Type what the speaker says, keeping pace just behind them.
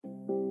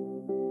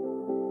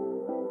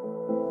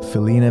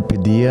Felina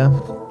Padilla,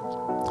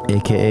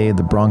 aka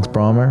the Bronx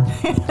Bomber.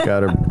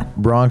 Got her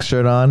Bronx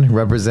shirt on,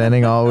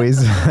 representing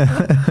always.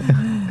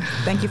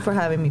 Thank you for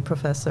having me,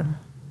 Professor.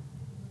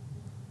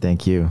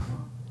 Thank you.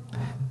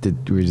 We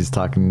were just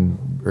talking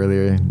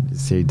earlier,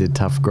 so you did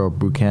Tough Girl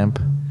Boot Camp?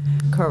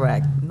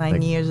 Correct.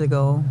 9 years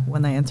ago,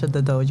 when I entered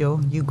the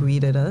dojo, you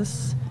greeted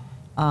us.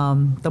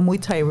 The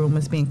Muay Thai room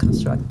is being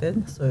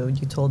constructed, so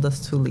you told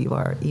us to leave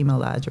our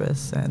email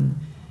address, and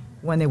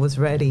when it was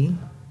ready...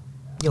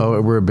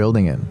 we're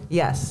building it?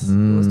 Yes,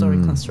 it was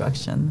during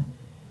construction.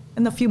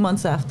 And a few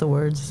months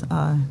afterwards,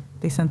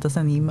 they sent us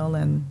an email,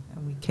 and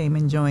we came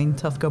and joined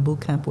Tough Girl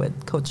Boot Camp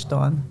with Coach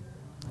Dawn.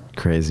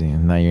 Crazy.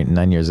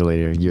 9 years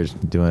later, you're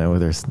doing it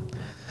with her,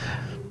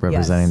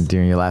 representing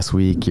during your last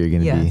week. You're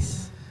going to be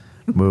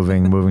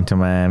moving to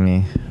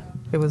Miami.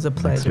 It was a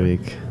pleasure.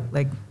 Next week.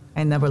 Like,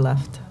 I never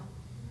left.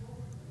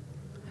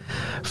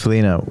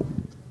 Felina,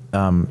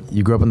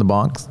 you grew up in the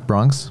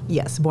Bronx?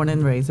 Yes, born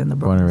and raised in the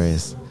Bronx. Born and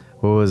raised.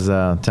 What was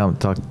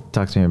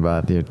talk to me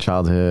about your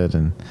childhood,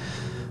 and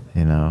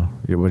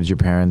what did your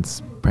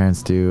parents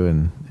do,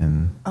 and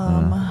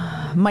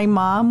my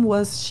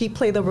mom she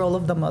played the role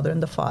of the mother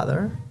and the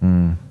father.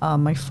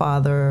 My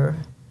father,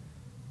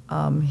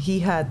 he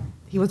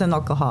was an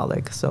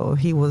alcoholic, so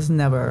he was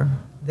never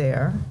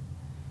there.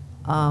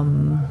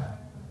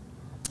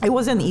 It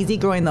wasn't easy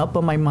growing up,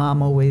 but my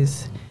mom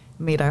always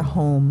made our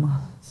home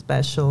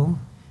special.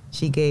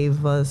 She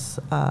gave us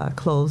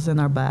clothes in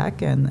our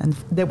back, and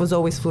there was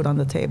always food on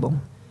the table,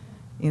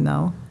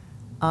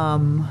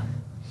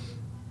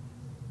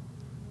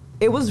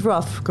 It was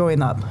rough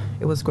growing up.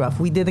 It was rough.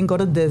 We didn't go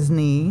to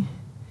Disney.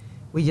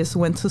 We just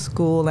went to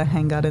school and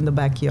hang out in the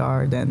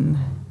backyard, and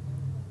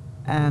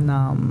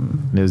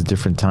it was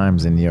different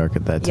times in New York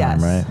at that time,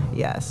 right?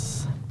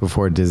 Yes.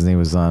 Before Disney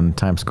was on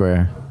Times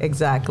Square.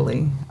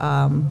 Exactly.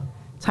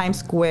 Times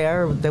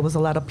Square, there was a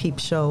lot of peep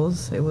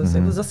shows. It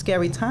was a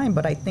scary time,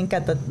 but I think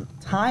at the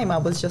time I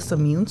was just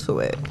immune to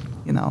it,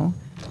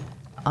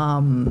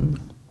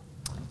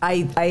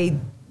 I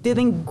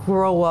didn't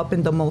grow up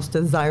in the most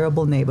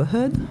desirable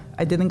neighborhood.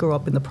 I didn't grow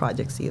up in the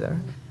projects either.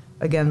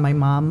 Again, my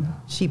mom,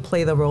 she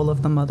played the role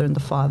of the mother and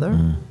the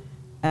father.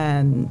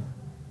 And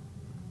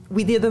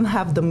we didn't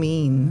have the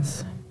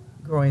means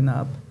growing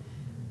up.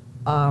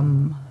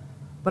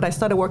 But I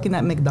started working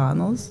at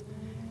McDonald's.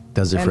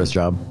 That was your first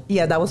job?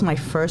 Yeah, that was my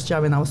first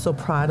job, and I was so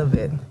proud of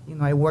it.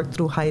 I worked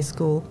through high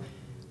school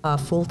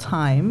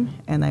full-time,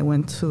 and I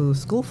went to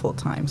school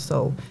full-time.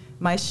 So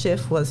my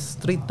shift was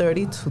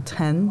 3:30 to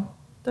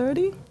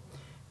 10:30,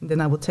 and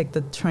then I would take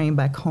the train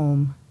back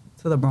home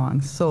to the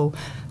Bronx. So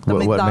the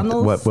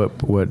McDonald's...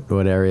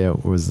 What area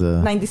was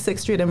the... 96th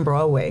Street and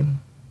Broadway.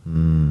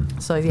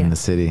 So yeah. In the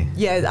city.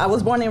 Yeah, I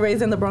was born and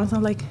raised in the Bronx.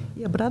 I'm like,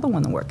 yeah, but I don't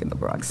want to work in the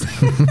Bronx.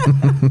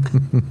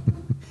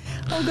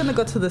 I'm going to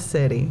go to the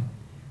city.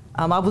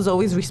 I was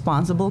always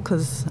responsible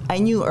because I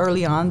knew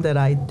early on that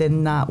I did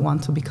not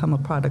want to become a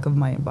product of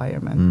my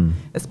environment,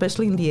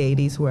 especially in the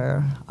 80s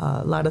where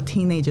a lot of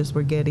teenagers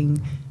were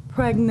getting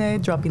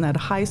pregnant, dropping out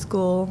of high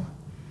school.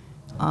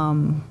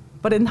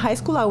 But in high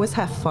school, I always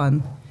had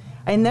fun.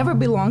 I never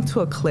belonged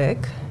to a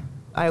clique.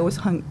 I always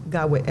hung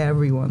out with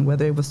everyone,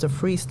 whether it was the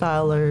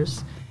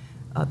freestylers,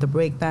 the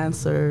break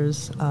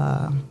dancers,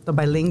 the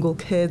bilingual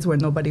kids where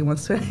nobody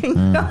wants to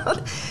hang out.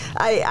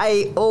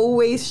 I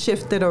always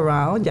shifted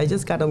around. I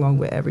just got along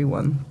with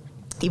everyone,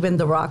 even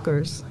the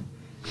rockers.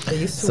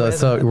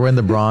 So we're in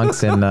the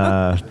Bronx in,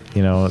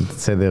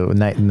 say the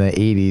night in the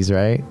 80s,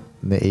 right?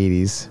 In the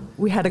 80s.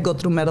 We had to go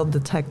through metal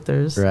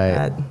detectors.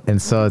 Right.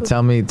 And so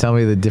tell me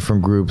the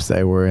different groups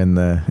that were in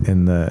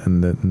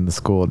the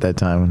school at that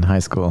time, in high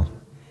school.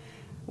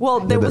 Well,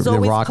 there was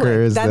always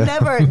rockers.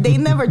 They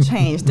never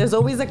changed. There's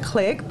always a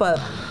clique, but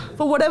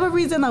for whatever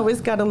reason, I always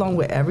got along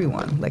with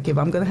everyone. Like if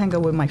I'm gonna hang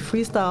out with my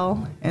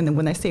freestyle, and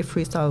when I say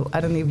freestyle, I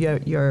don't know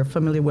if you're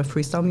familiar with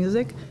freestyle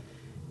music,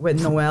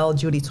 with Noel,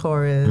 Judy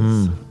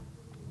Torres.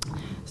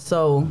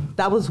 So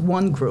that was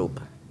one group.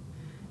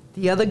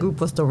 The other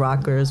group was the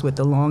rockers with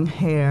the long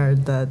hair,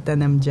 the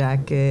denim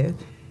jacket.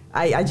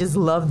 I just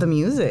loved the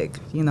music.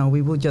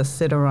 We would just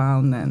sit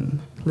around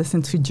and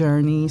listen to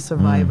Journey,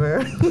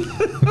 Survivor.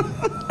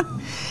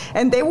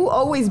 And they will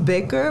always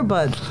bicker,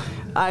 but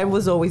I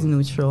was always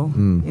neutral,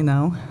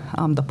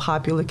 The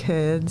popular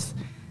kids,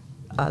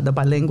 the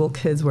bilingual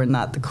kids were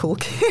not the cool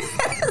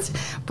kids,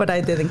 but I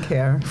didn't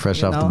care.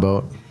 Fresh off the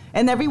boat.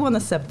 And everyone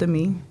accepted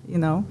me,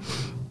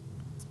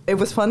 It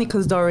was funny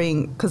because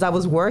I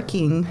was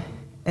working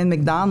in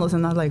McDonald's,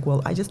 and I was like,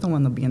 well, I just don't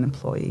want to be an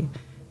employee.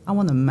 I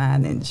want to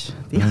manage.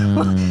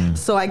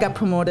 So I got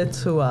promoted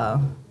to a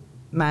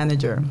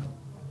manager.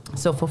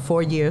 So for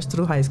 4 years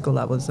through high school,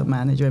 I was a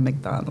manager at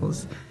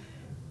McDonald's.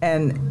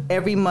 And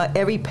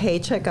every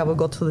paycheck, I would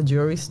go to the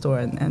jewelry store.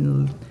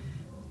 And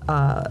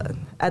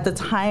at the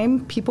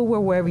time, people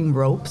were wearing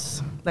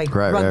ropes, like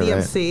Run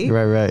DMC.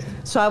 Right.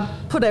 So I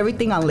put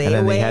everything on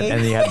layaway.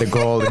 And you had the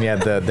gold, and you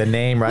had the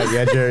name, right? You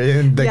had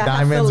the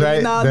diamonds,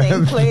 right?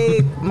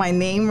 Nameplate, my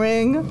name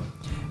ring.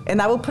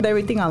 And I would put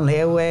everything on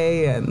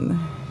layaway. And,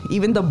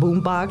 even the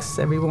boombox,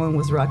 everyone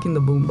was rocking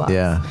the boombox.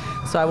 Yeah.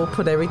 So I will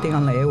put everything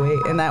on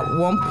layaway. And at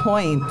one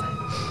point,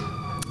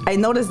 I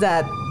noticed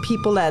that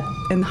people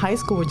in high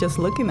school were just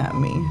looking at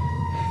me.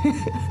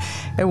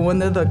 And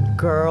one of the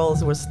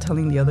girls was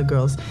telling the other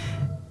girls,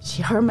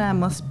 her man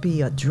must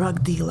be a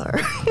drug dealer.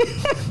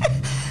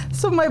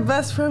 So my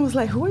best friend was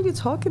like, who are you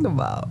talking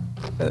about?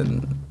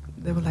 And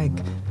they were like,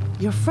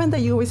 your friend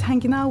that you're always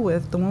hanging out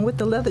with, the one with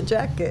the leather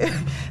jacket.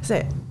 I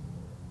said,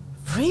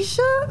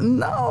 Freesia?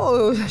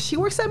 No, she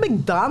works at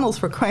McDonald's,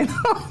 for crying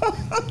out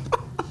loud.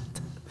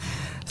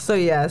 So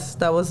yes,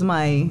 that was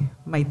my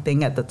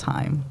thing at the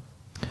time.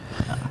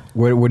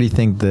 What do you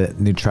think the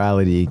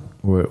neutrality,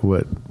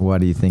 why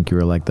do you think you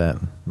were like that?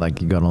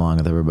 Like you got along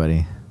with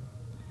everybody?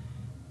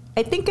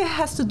 I think it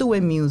has to do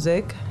with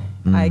music.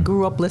 I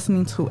grew up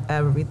listening to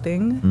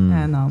everything.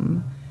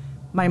 And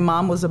my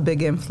mom was a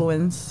big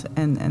influence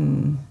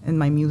in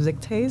my music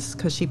taste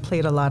because she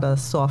played a lot of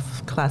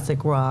soft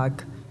classic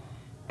rock.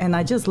 And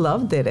I just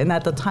loved it. And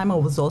at the time, I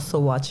was also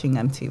watching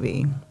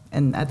MTV.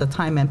 And at the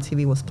time,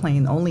 MTV was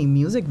playing only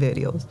music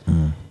videos.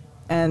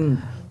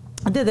 And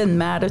it didn't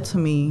matter to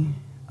me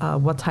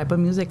what type of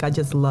music. I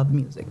just loved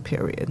music,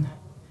 period.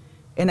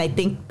 And I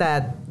think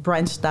that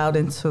branched out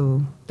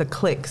into the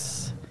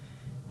cliques.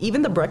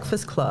 Even the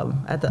Breakfast Club.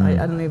 I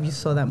don't know if you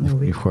saw that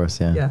movie. Of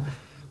course, yeah. Yeah.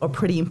 Or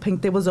Pretty in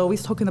Pink. They was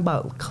always talking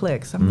about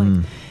cliques.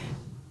 I'm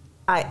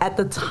like, at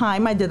the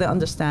time, I didn't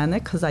understand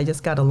it because I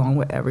just got along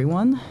with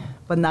everyone.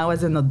 But now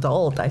as an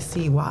adult, I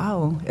see,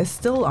 wow, it's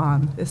still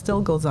on. It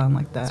still goes on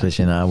like that.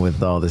 Especially now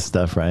with all this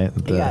stuff, right?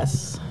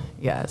 Yes.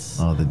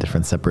 All the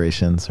different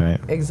separations, right?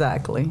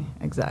 Exactly.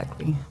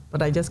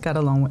 But I just got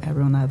along with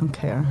everyone. I don't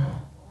care.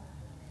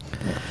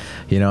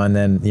 You know, and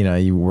then, you know,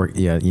 you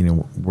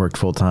worked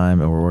full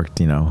time or worked,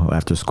 you know,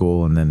 after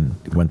school and then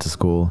went to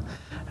school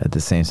at the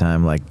same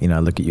time. Like, you know, I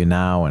look at you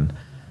now and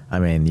I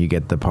mean, you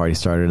get the party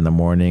started in the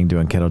morning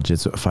doing kettle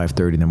jitsu at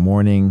 5:30 in the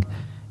morning.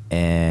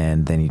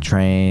 And then you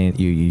train,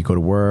 you go to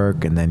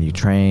work and then you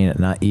train at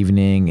night,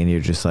 evening, and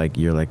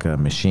you're like a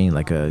machine,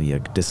 like a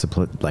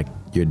discipline, like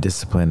your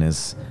discipline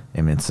is,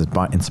 I mean, it's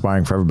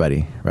inspiring for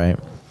everybody, right?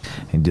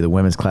 And do the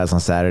women's class on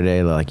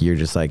Saturday, like you're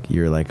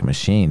like a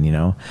machine, you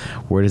know?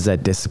 Where does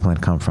that discipline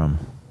come from?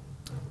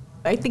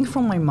 I think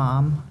from my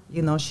mom.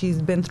 You know,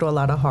 she's been through a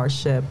lot of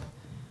hardship.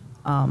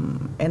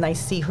 And I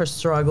see her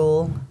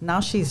struggle.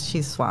 Now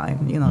she's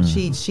fine. You know,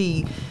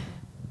 she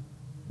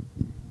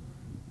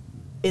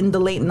in the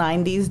late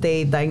 90s,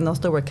 they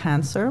diagnosed her with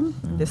cancer.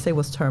 They say it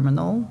was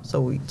terminal.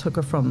 So we took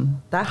her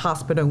from that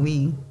hospital.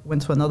 We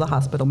went to another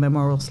hospital,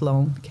 Memorial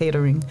Sloan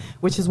Kettering,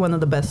 which is one of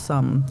the best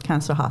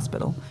cancer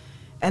hospital.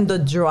 And the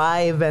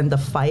drive and the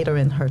fighter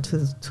in her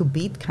to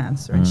beat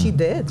cancer. And she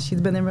did.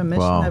 She's been in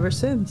remission ever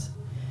since.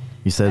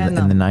 You said in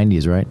the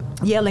 90s, right?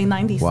 Yeah, late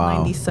 90s,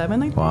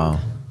 97, I think. Wow.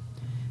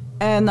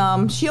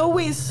 And she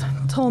always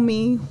told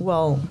me,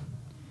 well,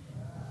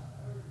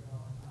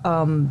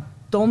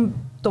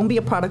 don't be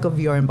a product of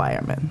your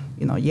environment.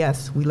 You know,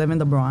 yes, we live in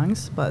the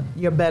Bronx, but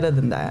you're better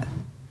than that.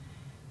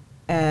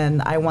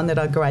 And I wanted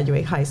to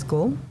graduate high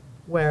school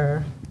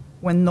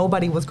when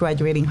nobody was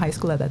graduating high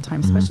school at that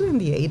time, especially in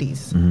the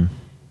 80s.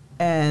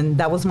 And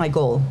that was my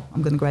goal.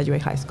 I'm going to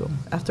graduate high school.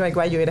 After I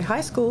graduated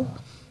high school,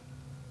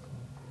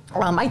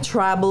 I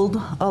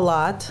traveled a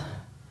lot.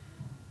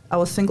 I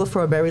was single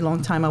for a very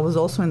long time. I was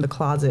also in the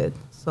closet.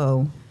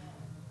 So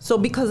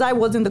because I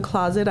was in the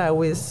closet, I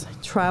always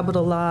traveled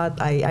a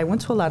lot. I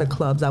went to a lot of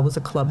clubs. I was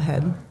a club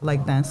head,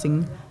 like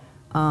dancing.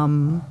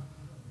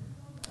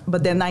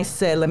 But then I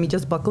said, let me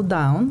just buckle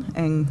down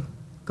and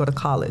go to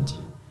college.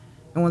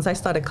 And once I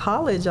started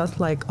college, I was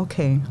like,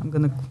 okay, I'm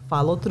going to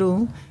follow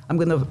through. I'm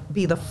going to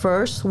be the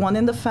first one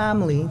in the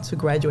family to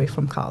graduate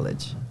from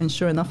college. And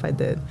sure enough, I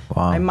did.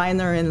 Wow. I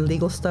minor in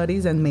legal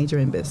studies and major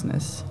in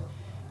business.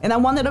 And I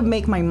wanted to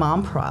make my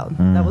mom proud.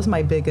 That was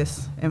my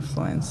biggest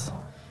influence.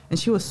 And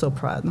she was so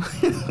proud.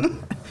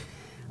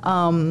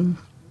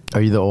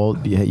 Are you the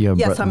old?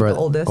 Yes, I'm the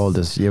oldest.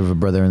 Oldest. You have a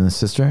brother and a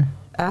sister?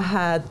 I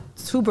had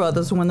two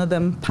brothers. One of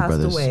them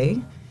passed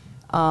away.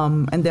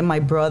 And then my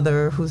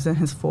brother, who's in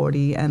his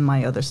 40s, and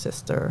my other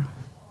sister.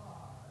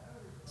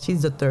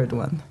 She's the third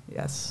one,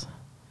 yes.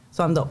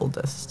 So I'm the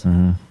oldest.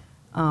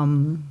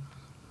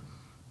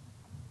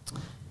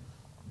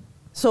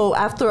 So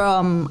after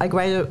I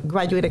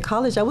graduated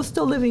college, I was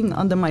still living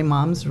under my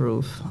mom's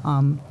roof.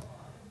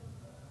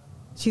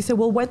 She said,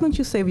 well, why don't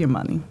you save your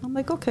money? I'm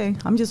like, okay,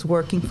 I'm just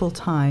working full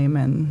time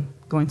and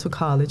going to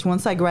college.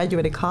 Once I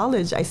graduated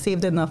college, I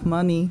saved enough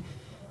money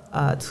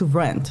to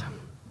rent.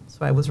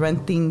 So I was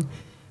renting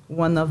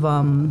one of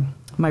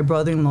my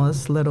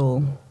brother-in-law's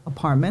little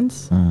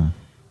apartments.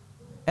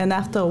 And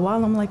after a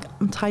while, I'm like,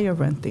 I'm tired of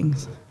renting.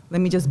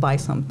 Let me just buy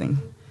something.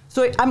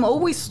 So I'm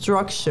always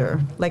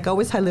structured. Like I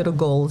always had little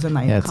goals, and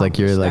it's like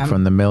you're like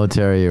from the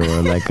military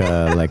or like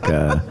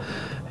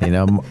you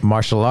know,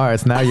 martial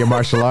arts. Now you're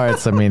martial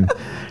arts. I mean,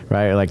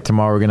 right? Like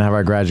tomorrow we're gonna have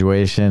our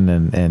graduation,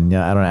 and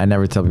yeah, I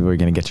never tell people you're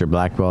gonna get your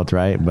black belt,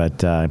 right? But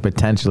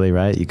potentially,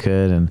 right? You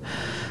could, and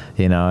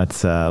you know,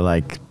 it's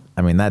like,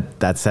 I mean,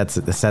 that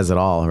says it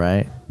all,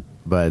 right?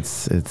 But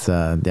it's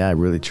yeah,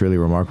 really truly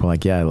remarkable.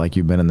 Like, yeah, like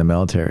you've been in the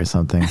military or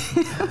something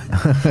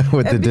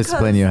with the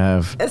discipline you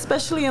have.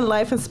 Especially in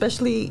life,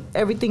 especially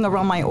everything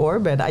around my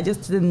orbit, I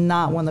just did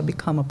not want to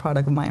become a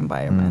product of my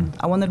environment.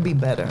 I wanted to be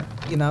better,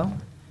 you know,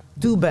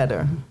 do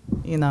better,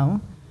 you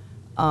know.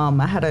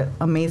 I had an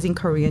amazing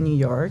career in New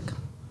York,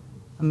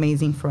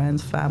 amazing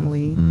friends,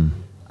 family.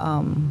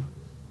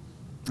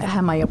 I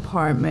had my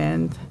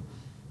apartment,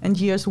 and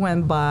years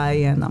went by,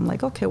 and I'm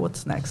like, okay,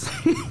 what's next?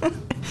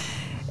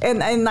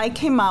 And I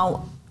came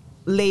out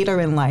later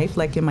in life,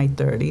 like in my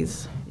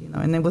 30s, you know,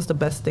 and it was the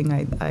best thing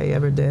I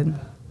ever did.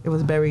 It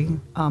was very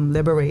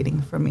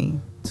liberating for me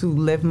to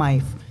live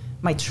my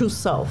true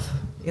self,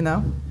 you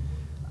know.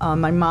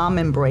 My mom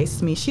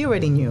embraced me. She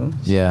already knew.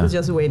 Yeah. She was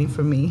just waiting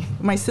for me.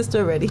 My sister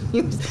already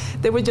knew.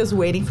 They were just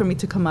waiting for me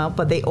to come out,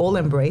 but they all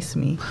embraced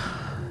me.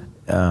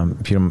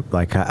 If you don't,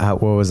 like,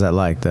 what was that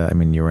like? I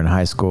mean, you were in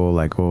high school.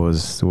 Like, what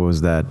was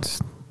that?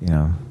 You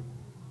know,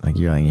 like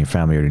your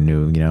family already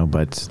knew, you know.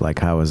 But like,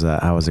 how was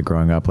that? How was it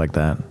growing up like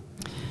that?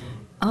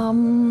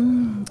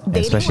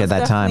 Especially at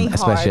that time. Hard.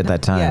 Especially at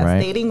that time, yes,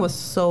 right? Dating was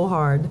so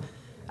hard.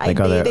 Like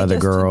other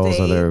girls,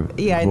 other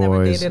boys. I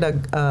never dated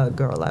a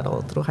girl at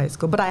all through high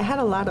school. But I had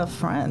a lot of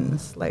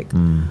friends. Like,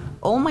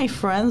 all my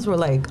friends were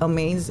like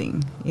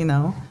amazing, you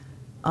know.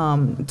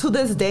 To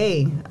this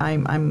day,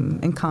 I'm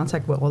in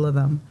contact with all of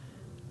them.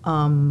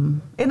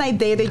 And I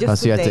dated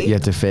just so you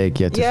had to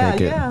fake it.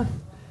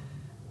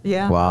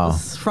 Yeah. Wow. I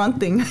was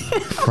fronting.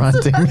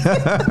 Fronting.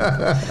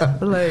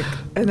 Like,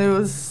 and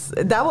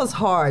that was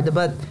hard,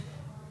 but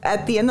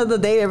at the end of the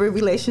day, every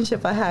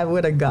relationship I had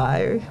with a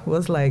guy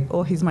was like,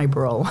 oh, he's my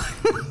bro.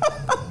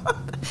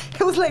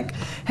 It was like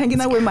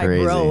hanging out with my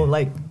bro,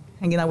 like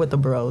hanging out with the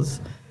bros.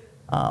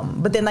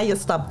 But then I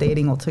just stopped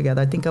dating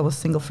altogether. I think I was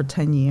single for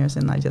 10 years,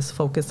 and I just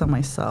focused on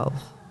myself.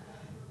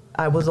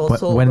 I was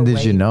also When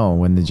did you know?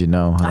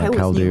 Like,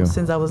 how old are you?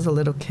 Since I was a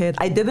little kid.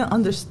 I didn't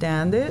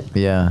understand it.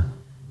 Yeah.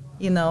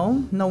 You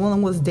know, no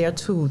one was there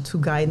to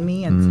guide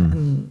me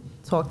and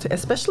talk to,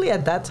 especially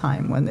at that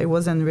time when it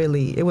was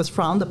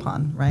frowned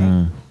upon,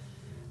 right?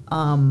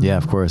 Yeah,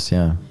 of course,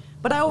 yeah.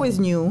 But I always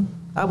knew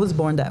I was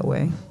born that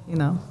way, you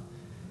know.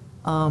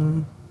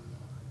 And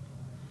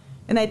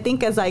I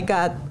think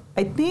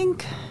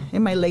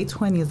in my late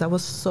 20s, I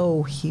was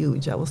so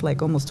huge. I was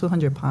like almost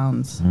 200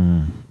 pounds.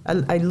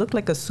 I looked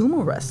like a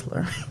sumo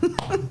wrestler.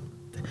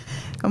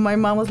 And my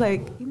mom was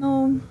like, you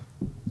know,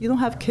 you don't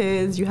have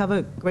kids, you have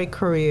a great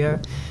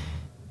career,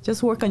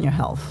 just work on your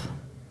health.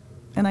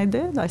 And I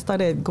did. I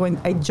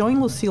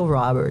joined Lucille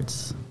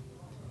Roberts.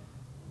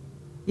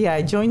 Yeah,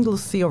 I joined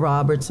Lucille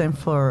Roberts, and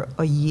for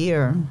a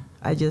year,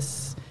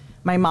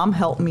 my mom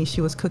helped me.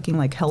 She was cooking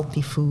like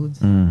healthy foods.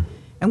 And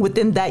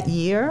within that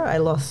year, I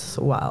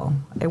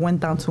went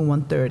down to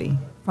 130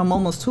 from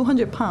almost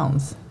 200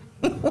 pounds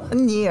in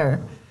 1 year.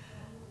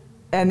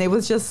 And it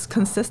was just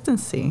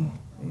consistency,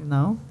 you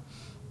know?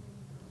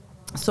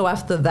 So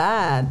after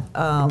that...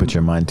 you put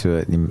your mind to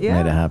it. You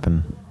made it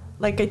happen.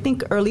 Like, I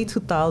think early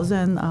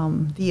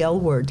 2000, the L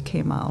Word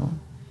came out.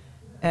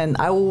 And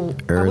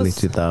Early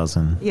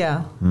 2000.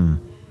 Yeah.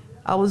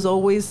 I was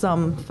always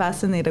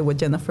fascinated with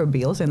Jennifer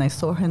Beals, and I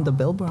saw her in the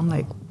Billboard. I'm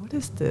like, what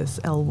is this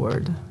L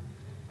Word?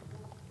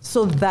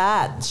 So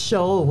that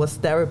show was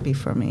therapy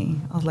for me.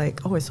 I was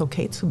like, oh, it's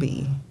okay to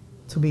be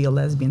a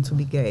lesbian, to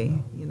be gay,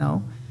 you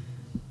know?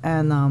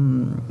 And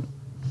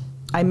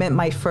I met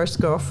my first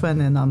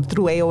girlfriend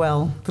through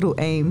AOL, through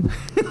AIM.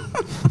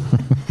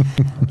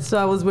 So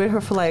I was with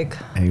her for like...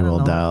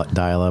 AOL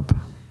dial up.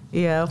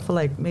 Yeah, for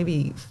like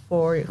maybe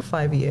 4 or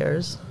 5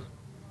 years.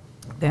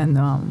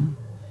 Then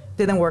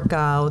didn't work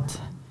out.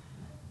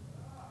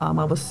 I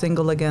was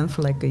single again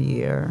for like a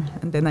year.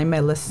 And then I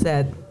met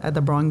Lisette at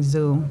the Bronx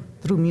Zoo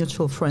through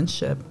mutual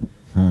friendship.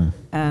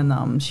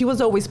 And she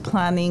was always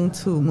planning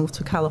to move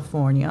to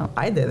California.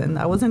 I didn't.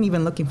 I wasn't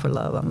even looking for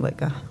love. I'm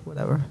like,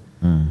 whatever.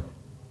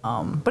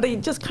 But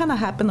it just kind of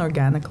happened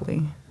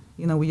organically.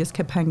 You know, we just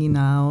kept hanging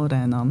out,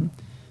 and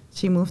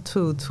she moved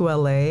to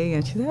LA,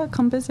 and she said,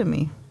 come visit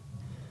me.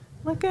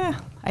 I'm like,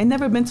 I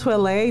never been to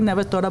LA,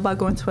 never thought about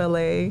going to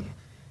LA.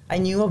 I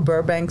knew of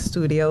Burbank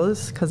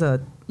Studios because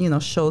of, you know,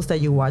 shows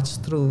that you watch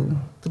through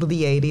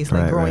the 80s,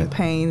 like Growing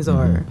Pains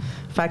or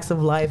Facts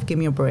of Life, Give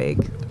Me a Break.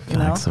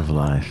 Facts of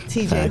Life.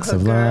 TJ Facts Hooker.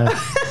 of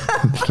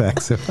Life.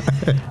 Facts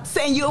of Life.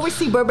 Saying you always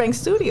see Burbank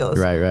Studios.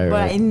 Right.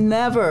 But I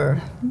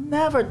never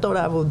thought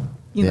I would,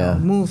 you know,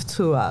 move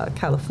to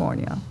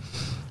California.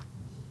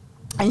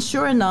 And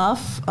sure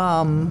enough,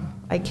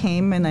 I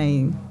came and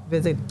I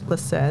visited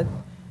Lisette.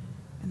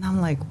 And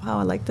I'm like, wow,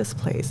 I like this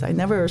place. I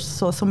never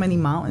saw so many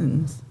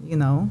mountains, you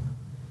know.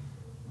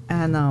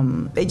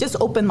 And it just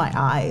opened my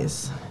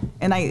eyes.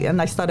 And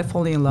I started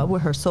falling in love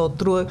with her. So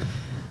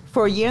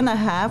for a year and a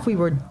half, we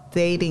were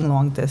dating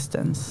long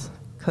distance.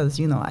 Because,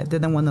 you know, I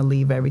didn't want to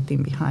leave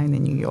everything behind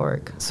in New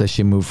York. So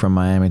she moved from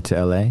Miami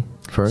to LA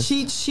first?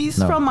 She's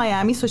from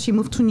Miami, so she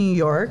moved to New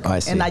York. Oh, I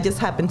see. And I just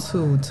happened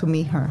to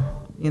meet her,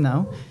 you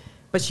know.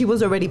 But she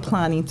was already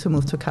planning to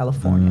move to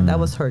California. That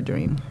was her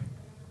dream.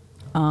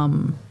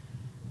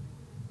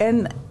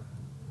 And,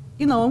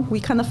 you know, we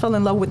kind of fell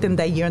in love within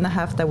that year and a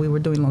half that we were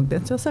doing long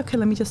distance. So I said, okay,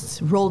 let me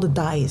just roll the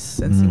dice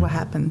and see what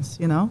happens,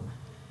 you know?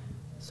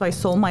 So I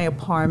sold my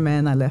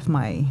apartment. I left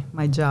my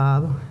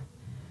job.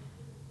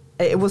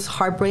 It was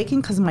heartbreaking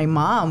because my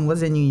mom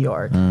was in New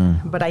York,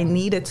 but I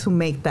needed to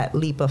make that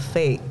leap of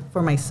faith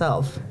for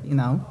myself, you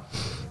know?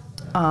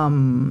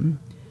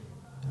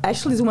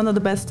 Actually, it's one of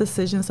the best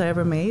decisions I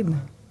ever made,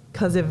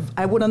 because if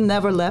I would have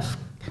never left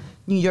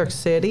New York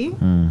City,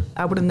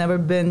 I would have never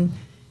been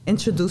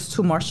introduced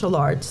to martial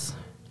arts.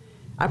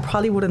 I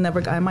probably would have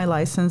never gotten my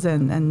license,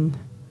 and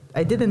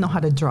I didn't know how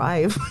to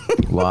drive.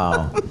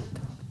 Wow.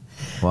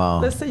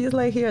 Wow. Let's say just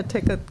like, here,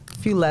 take a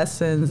few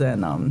lessons,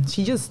 and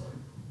she just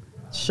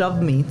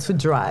shoved me to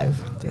drive.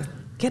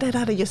 Get it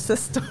out of your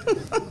system.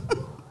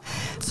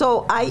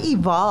 So I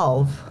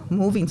evolved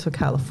moving to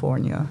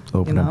California.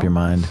 Open up your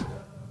mind.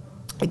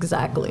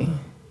 Exactly.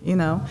 You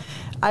know,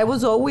 I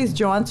was always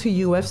drawn to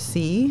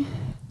UFC,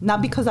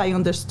 not because I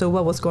understood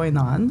what was going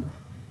on,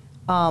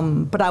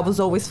 but I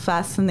was always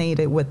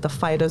fascinated with the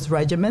fighter's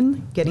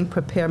regimen, getting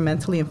prepared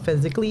mentally and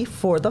physically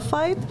for the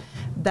fight.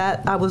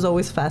 That I was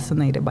always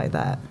fascinated by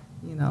that,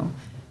 you know.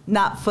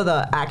 Not for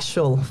the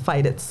actual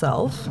fight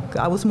itself.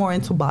 I was more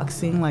into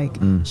boxing, like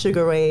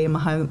Sugar Ray,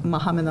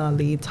 Muhammad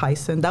Ali,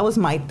 Tyson. That was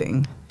my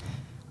thing.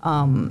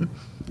 You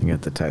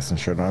got the Tyson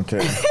shirt on too.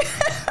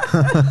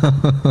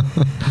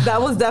 That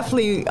was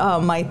definitely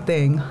my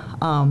thing.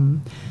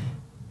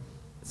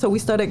 So we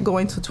started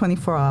going to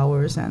 24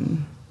 hours,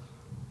 and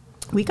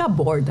we got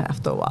bored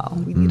after a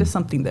while. We needed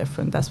something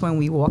different. That's when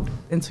we walked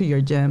into your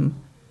gym.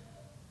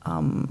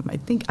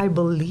 I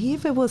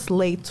believe it was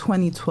late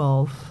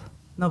 2012.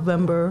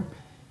 November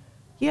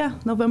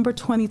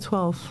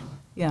 2012,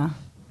 yeah.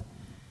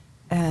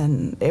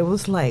 And it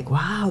was like,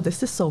 wow,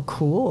 this is so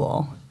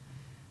cool.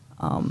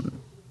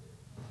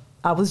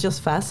 I was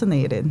just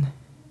fascinated.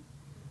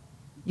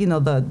 You know,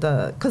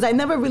 because I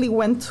never really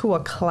went to a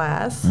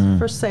class,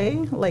 per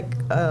se, like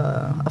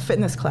a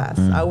fitness class.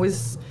 I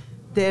always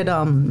did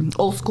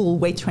old school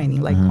weight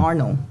training, like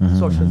Arnold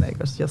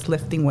Schwarzenegger, just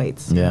lifting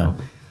weights, you know.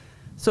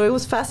 So it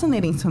was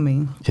fascinating to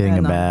me. Hitting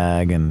a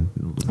bag and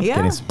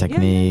getting some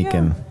technique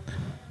and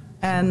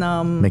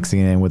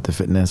mixing it in with the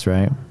fitness,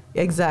 right?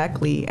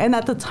 Exactly. And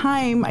at the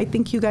time, I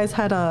think you guys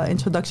had an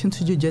introduction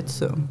to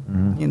jiu-jitsu,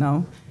 you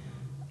know.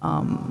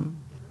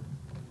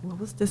 What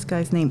was this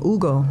guy's name?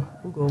 Ugo.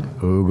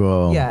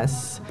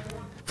 Yes.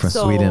 From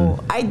Sweden.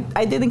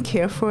 I didn't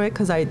care for it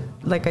because I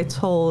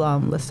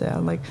told, let's say,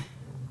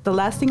 the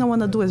last thing I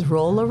want to do is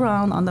roll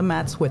around on the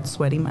mats with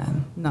sweaty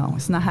man. No,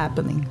 it's not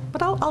happening.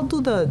 But I'll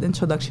do the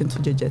introduction to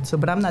jiu-jitsu,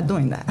 but I'm not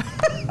doing that.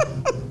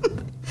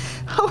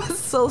 I was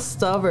so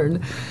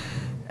stubborn.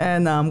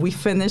 And we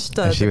finished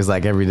and she was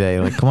like every day,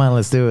 like, come on,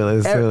 let's do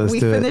it. We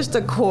finished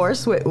the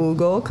course with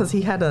Ugo because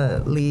he had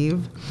to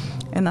leave.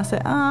 And I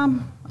said,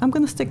 I'm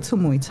going to stick to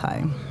Muay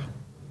Thai.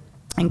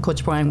 And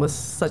Coach Brian was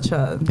such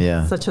a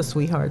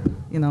sweetheart.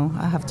 You know,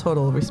 I have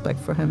total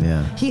respect for him.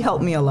 Yeah. He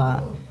helped me a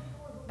lot.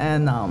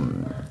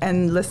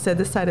 And Lisette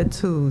decided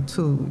to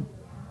do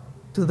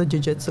the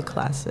jiu-jitsu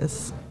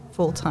classes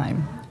full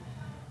time.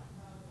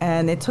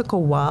 And it took a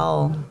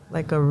while,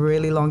 like a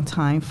really long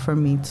time for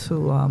me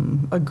to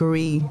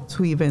agree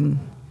to even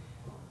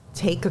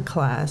take a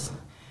class.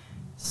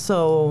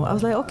 So I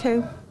was like,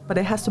 okay, but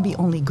it has to be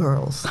only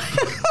girls.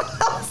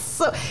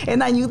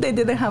 And I knew they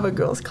didn't have a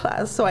girls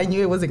class, so I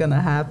knew it wasn't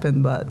gonna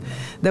happen, but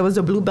there was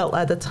a blue belt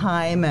at the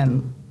time,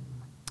 and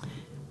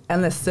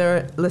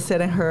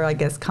Lisette and her, I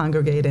guess,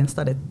 congregated and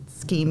started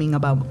scheming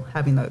about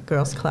having a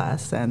girls'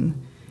 class, and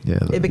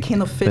it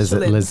became official.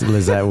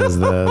 Lisette was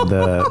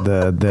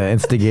the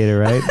instigator,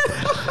 right?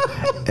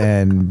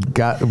 And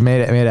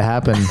made it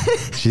happen.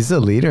 She's a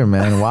leader,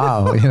 man.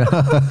 Wow, you know.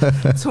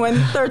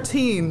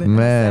 2013.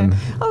 Man.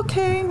 Said,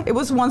 okay, it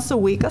was once a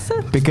week. I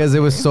said because it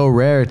was so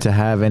rare to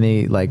have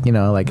any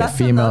a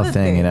female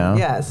thing, you know.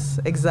 Yes,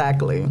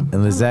 exactly.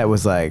 And Lisette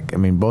was like, I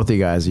mean, both of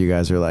you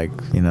guys are like,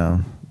 you know.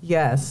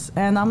 Yes,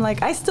 and I'm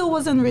like, I still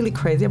wasn't really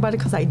crazy about it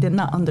because I did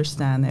not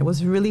understand. It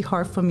was really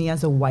hard for me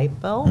as a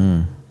white belt,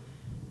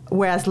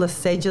 whereas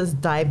Lisette just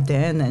dived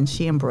in and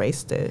she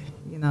embraced it,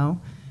 you know.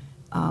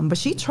 But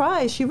she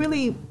tried. She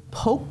really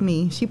poked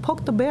me. She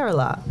poked the bear a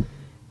lot.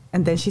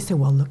 And then she said,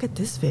 well, look at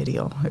this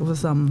video. It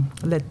was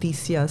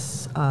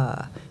Leticia's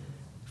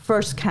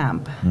first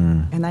camp.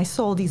 And I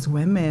saw these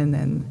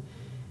women,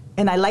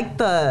 and I liked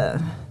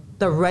the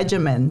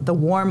regimen, the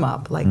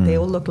warm-up. Like, they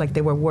all looked like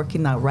they were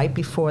working out right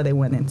before they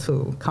went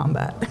into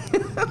combat.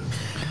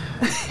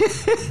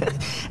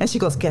 And she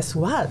goes, guess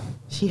what?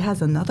 She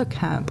has another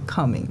camp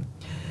coming.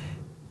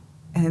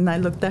 And I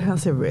looked at her and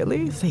said,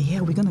 really? I said,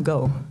 yeah, we're going to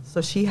go.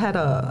 So she had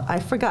I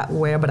forgot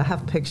where, but I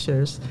have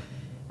pictures.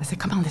 I said,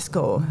 come on, let's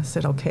go. I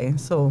said, okay.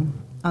 So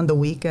on the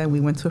weekend, we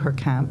went to her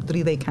camp,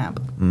 3-day camp.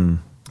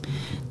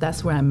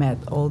 That's where I met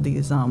all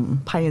these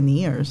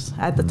pioneers.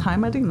 At the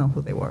time, I didn't know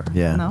who they were.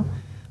 Yeah. You know?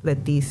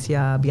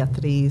 Leticia,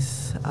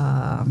 Beatriz,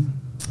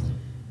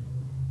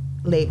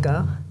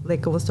 Leica.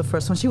 Leica was the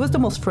first one. She was the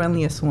most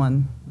friendliest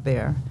one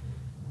there.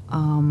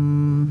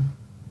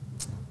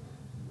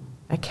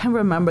 I can't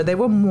remember. There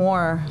were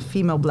more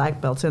female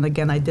black belts, and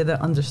again, I didn't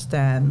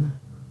understand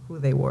who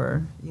they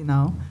were, you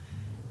know.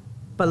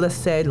 But let's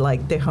say,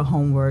 like, did her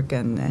homework,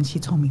 and she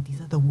told me,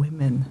 these are the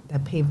women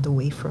that paved the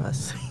way for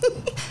us.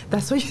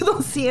 That's why you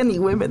don't see any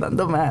women on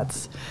the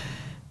mats.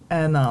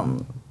 And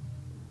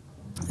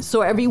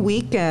so every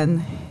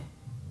weekend,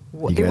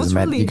 you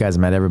guys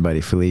met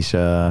everybody.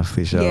 Felicia.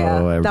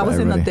 Yeah, that was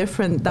everybody. in a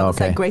different. That was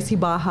like Gracie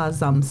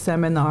Baja's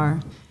seminar.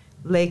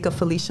 Laker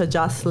Felicia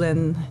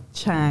Jocelyn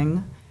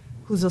Chang,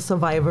 who's a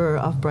survivor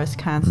of breast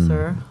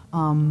cancer.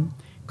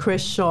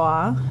 Chris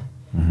Shaw.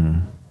 Mm-hmm.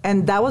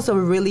 And that was a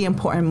really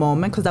important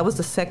moment because that was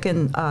the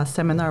second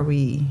seminar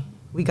we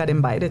got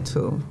invited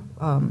to.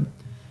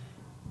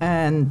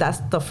 And that's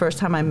the first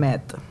time I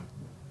met.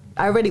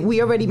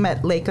 We already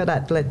met Laker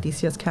at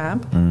Leticia's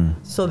camp.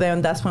 So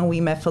then that's when we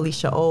met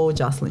Felicia O,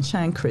 Jocelyn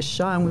Chang, Chris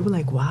Shaw, and we were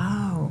like,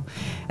 wow.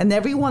 And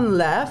everyone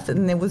left,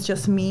 and it was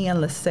just me and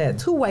Lisette,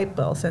 2 white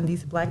belts, and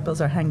these black belts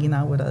are hanging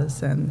out with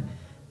us and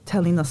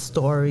telling us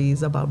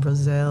stories about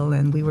Brazil,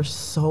 and we were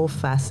so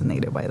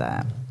fascinated by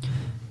that.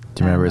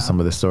 Do you remember some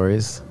of the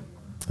stories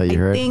that you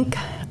heard? I think,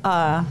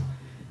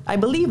 I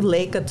believe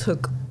Laker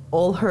took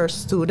all her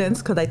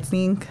students, because I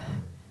think,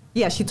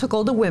 she took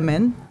all the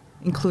women,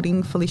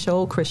 including Felicia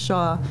O, Chris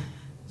Shaw,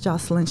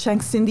 Jocelyn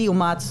Chang, Cindy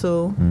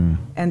Umatsu,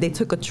 and they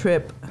took a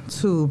trip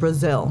to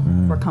Brazil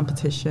for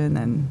competition.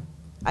 And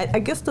I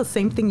guess the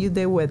same thing you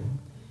did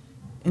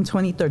in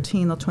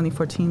 2013 or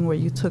 2014, where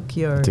you took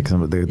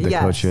some of the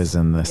coaches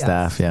and the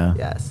staff,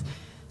 Yes.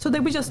 So they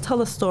would just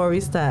tell us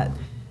stories that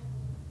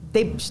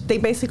they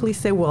basically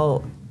say,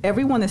 well,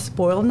 everyone is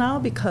spoiled now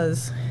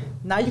because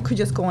now you could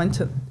just go in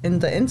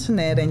the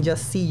internet and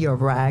just see your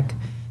rack,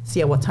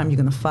 see at what time you're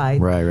going to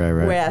fight. Right.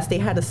 Whereas they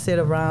had to sit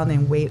around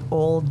and wait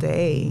all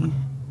day,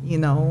 you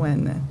know,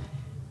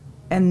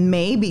 and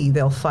maybe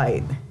they'll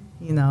fight,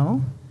 you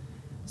know.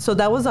 So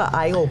that was an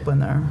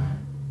eye-opener.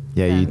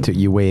 Yeah,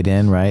 you weighed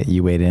in, right?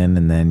 You weighed in,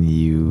 and then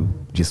you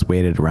just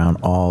waited around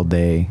all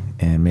day,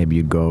 and maybe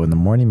you'd go in the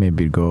morning,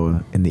 maybe you'd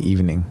go in the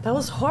evening. That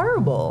was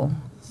horrible.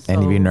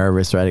 And you'd be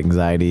nervous, right?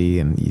 Anxiety,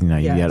 and you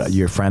had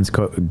your friends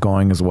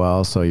going as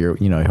well. So you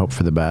hope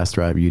for the best,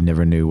 right? But you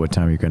never knew what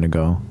time you're going to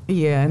go.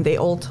 Yeah, and they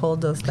all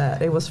told us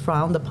that it was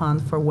frowned upon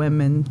for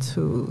women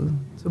to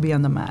be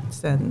on the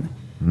mats, and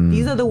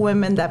these are the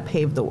women that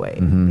paved the way.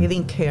 They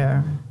didn't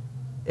care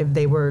if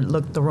they were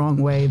looked the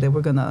wrong way. They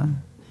were gonna.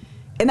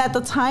 And at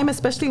the time,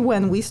 especially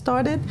when we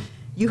started,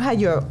 you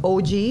had your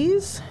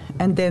OGs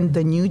and then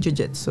the new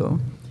jiu-jitsu.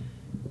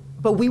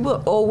 But we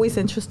were always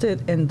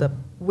interested in the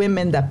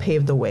women that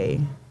paved the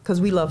way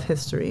because we love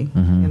history,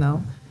 you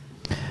know?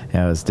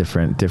 Yeah, it was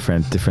different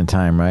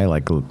time, right?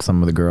 Like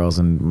some of the girls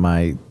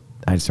I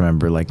just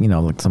remember like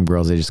some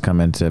girls, they just come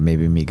in to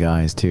maybe meet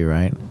guys too,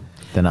 right?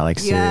 They're not like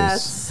serious.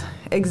 Yes,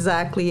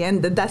 exactly.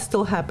 And that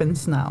still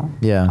happens now.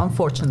 Yeah.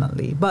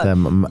 Unfortunately. But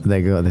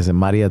they say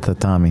Maria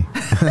Tatami.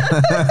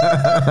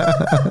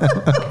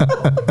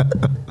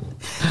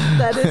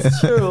 That is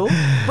true.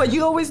 But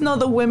you always know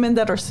the women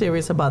that are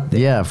serious about this.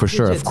 Yeah, for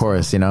sure, of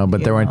course,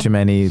 but there weren't too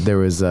many. There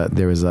was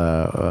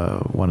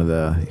one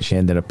of she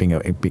ended up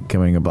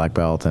becoming a black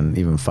belt and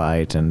even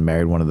fight and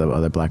married one of the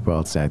other black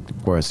belts, of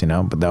course,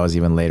 but that was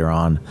even later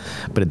on.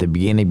 But at the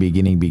beginning,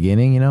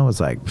 it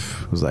was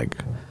like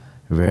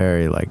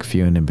very like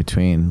few and in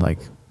between. Like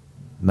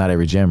not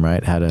every gym,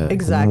 right, had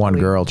one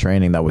girl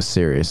training that was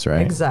serious,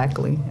 right?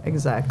 Exactly.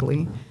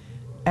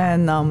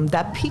 And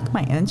that piqued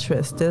my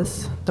interest.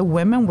 The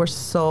women were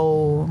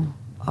so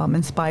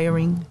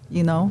inspiring,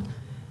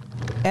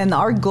 And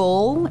our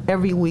goal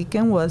every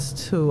weekend was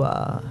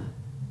to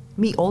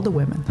meet all the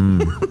women,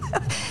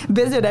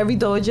 visit every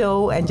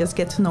dojo, and just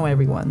get to know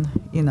everyone,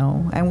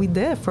 And we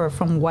did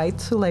from white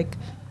to like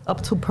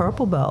up to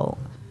purple belt,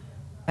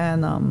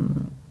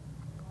 and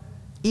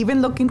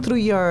even looking through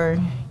your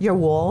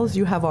walls,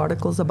 you have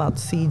articles about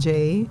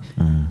CJ.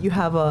 You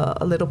have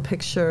a little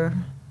picture.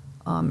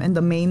 In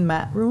the main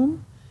mat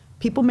room.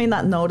 People may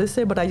not notice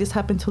it, but I just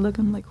happened to look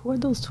and I'm like, who are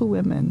those 2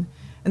 women?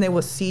 And it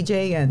was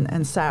CJ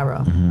and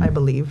Sarah, I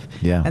believe.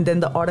 Yeah. And then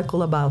the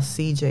article about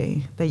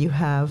CJ that you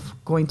have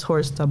going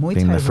towards the Muay Thai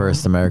being the room.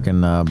 first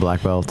American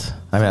black belt.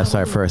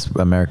 First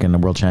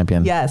American world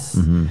champion. Yes.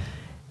 And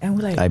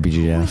we're like,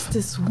 IBJJF. who is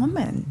this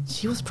woman?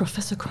 She was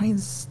Professor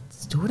Crane's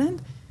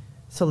student?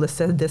 So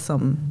Lisette did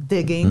some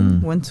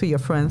digging, went to your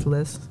friends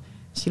list.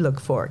 She looked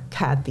for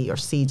Kathy or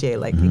CJ,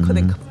 like it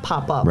couldn't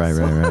pop up. Right.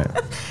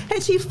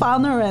 And she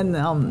found her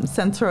and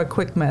sent her a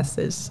quick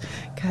message.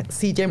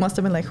 CJ must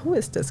have been like, who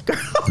is this girl?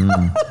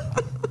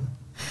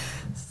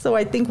 So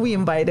I think we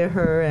invited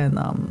her, and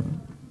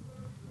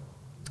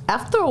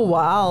after a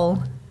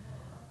while,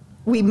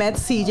 we met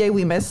CJ,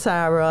 we met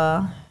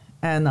Sarah,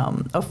 and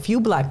a few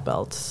black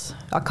belts,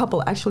 a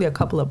couple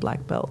of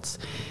black belts.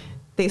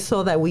 They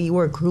saw that we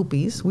were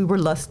groupies. We were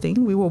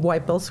lusting. We were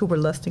white belts who were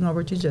lusting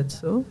over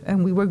jiu-jitsu,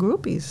 and we were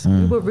groupies.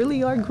 We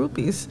really are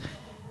groupies.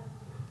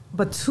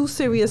 But 2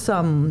 serious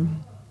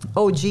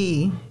OG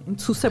in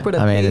 2 separate I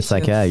occasions. mean, it's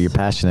like, yeah, you're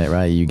passionate,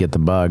 right? You get the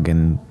bug,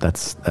 and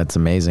that's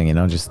amazing. You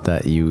know, just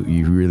that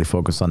you really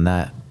focus on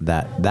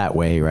that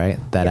way, right?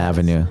 That Yes.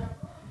 avenue.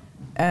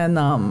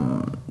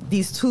 And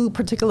these 2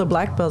 particular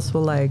black belts were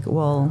like,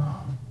 well,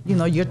 you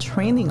know, you're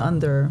training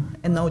under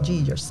an OG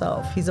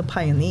yourself. He's a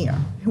pioneer.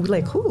 And we're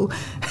like, who?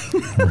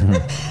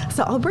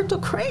 So Alberto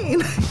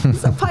Crane,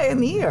 he's a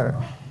pioneer.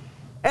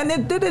 And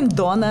it didn't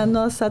dawn on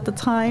us at the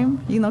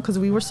time, you know, because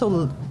we were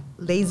so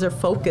laser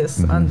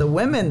focused on the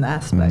women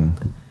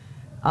aspect.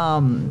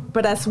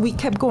 But as we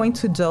kept going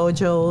to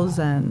dojos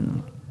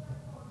and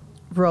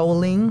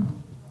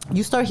rolling,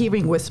 you start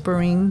hearing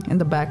whispering in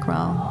the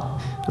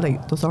background,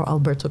 like, those are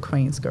Alberto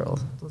Crane's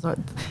girls.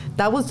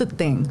 That was the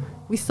thing.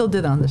 We still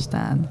didn't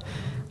understand.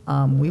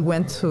 We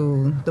went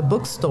to the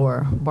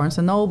bookstore, Barnes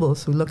and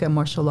Nobles. We look at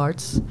martial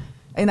arts,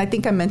 and I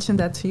think I mentioned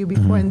that to you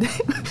before. And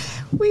then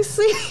we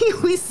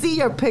see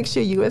your picture,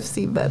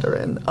 UFC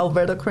veteran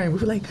Alberto Crane. We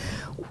were like,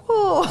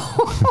 whoa.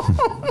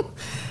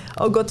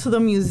 I'll go to the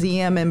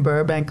museum in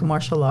Burbank,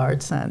 martial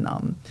arts,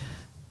 and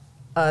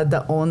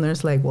the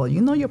owner's like, well,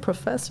 you know, your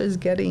professor is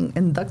getting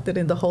inducted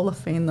in the Hall of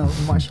Fame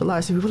of martial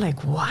arts. And we were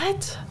like,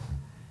 what?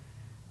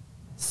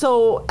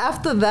 So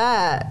after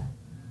that,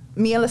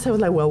 me and Lisa was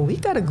like, well, we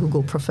got to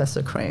Google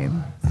Professor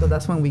Crane. So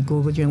that's when we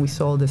Googled you, and we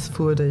saw this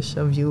footage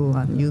of you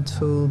on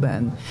YouTube.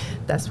 And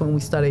that's when we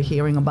started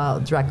hearing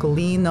about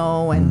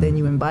Draculino, and then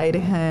you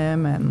invited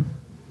him. And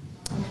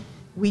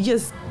we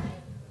just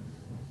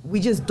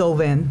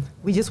dove in.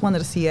 We just wanted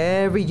to see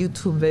every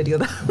YouTube video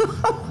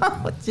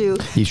with you.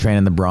 You train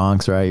in the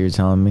Bronx, right? You're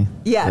telling me?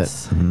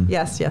 Yes,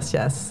 yes.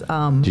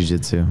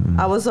 Jiu-jitsu.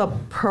 I was a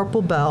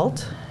purple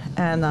belt,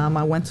 and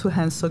I went to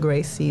Hensel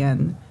Gracie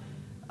and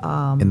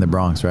in the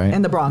Bronx, right?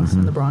 in the Bronx,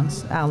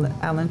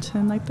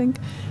 Allenton, I think.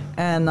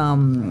 And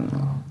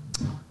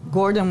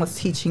Gordon was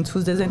teaching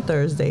Tuesdays and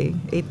Thursday,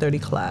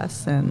 8:30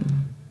 class. And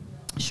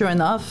sure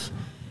enough,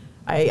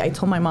 I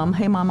told my mom,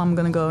 hey, Mom, I'm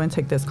going to go and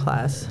take this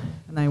class.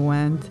 And I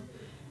went.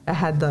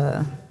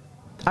 I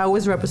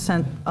always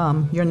represent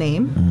your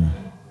name.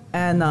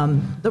 And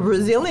the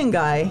Brazilian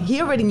guy,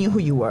 he already knew who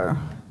you were.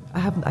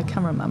 I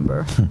can't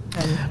remember.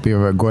 And You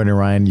remember Gordon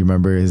Ryan? You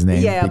remember his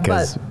name? yeah,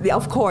 but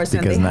of course.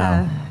 because and they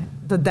now-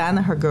 the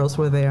Danaher girls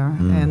were there.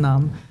 And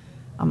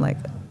I'm like,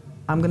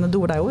 I'm going to do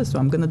what I always do.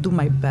 I'm going to do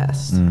my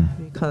best.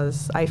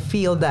 Because I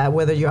feel that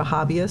whether you're a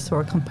hobbyist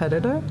or a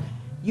competitor,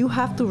 you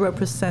have to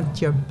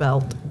represent your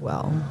belt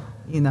well,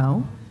 you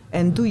know,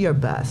 and do your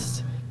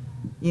best,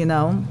 you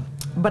know.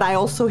 But I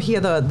also hear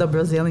the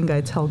Brazilian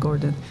guy tell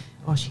Gordon,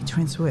 oh, she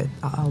trains with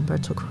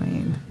Alberto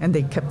Crane. And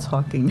they kept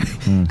talking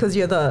because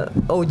you're the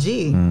OG,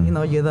 you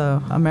know, you're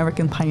the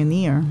American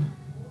pioneer.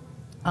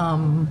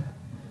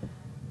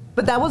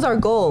 But that was our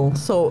goal.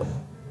 So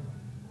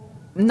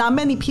not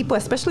many people,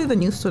 especially the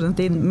new students,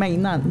 they may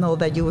not know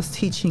that you was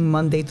teaching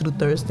Monday through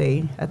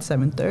Thursday at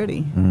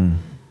 7:30.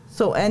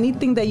 So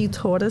anything that you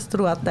taught us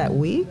throughout that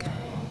week,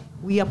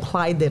 we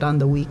applied it on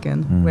the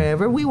weekend.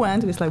 Wherever we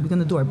went, it was like, we're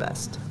going to do our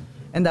best.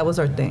 And that was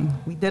our thing.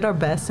 We did our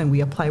best, and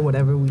we applied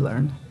whatever we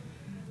learned.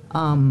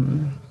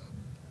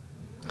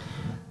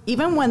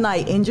 Even when I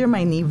injured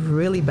my knee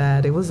really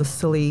bad, it was a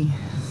silly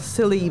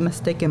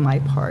mistake in my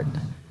part.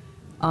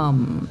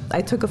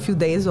 I took a few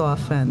days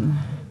off, and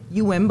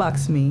you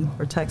inboxed me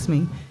or text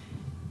me,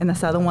 and I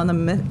said, I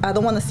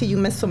don't want to see you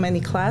miss so many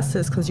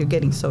classes because you're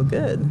getting so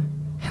good.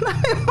 And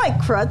I'm in my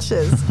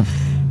crutches.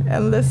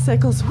 And Liz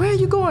goes, where are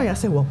you going? I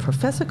said, well,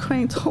 Professor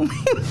Crane told me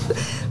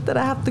that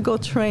I have to go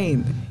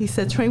train. He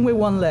said, train with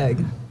one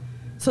leg.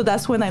 So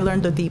that's when I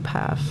learned the deep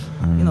half,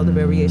 you know, the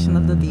variation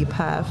of the deep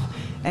half.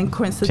 And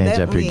coincidentally,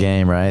 change up your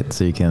game, right?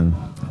 So you can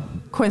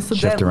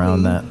shift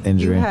around that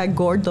injury. You had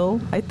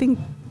Gordo, I think,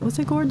 was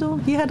it Gordo?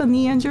 He had a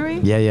knee injury.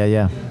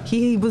 Yeah.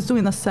 He was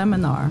doing a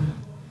seminar.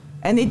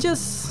 And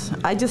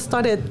I just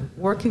started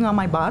working on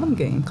my bottom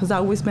game because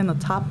I've always been a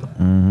top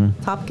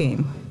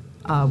game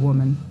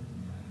woman.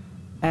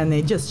 And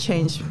it just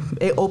changed.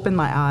 It opened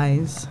my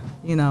eyes,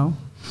 you know.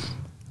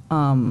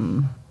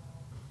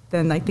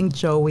 Then I think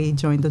Joey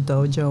joined the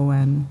dojo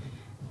and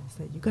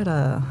said, you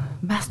gotta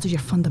master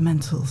your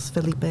fundamentals,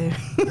 Felipe.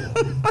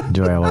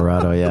 Joey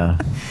Alvarado, yeah.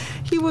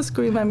 He would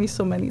scream at me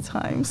so many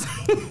times.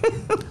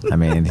 I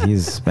mean,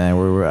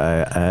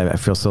 I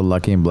feel so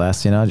lucky and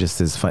blessed, you know, just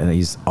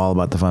he's all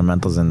about the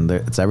fundamentals, and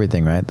it's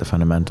everything, right? The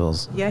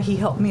fundamentals. Yeah, he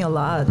helped me a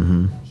lot.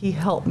 He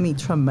helped me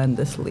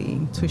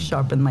tremendously to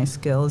sharpen my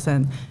skills.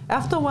 And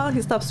after a while,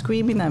 he stopped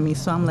screaming at me.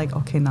 So I'm like,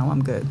 okay, now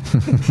I'm good.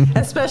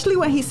 Especially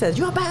when he says,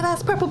 you're a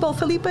badass purple belt,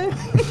 Felipe.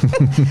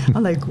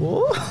 I'm like,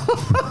 whoa.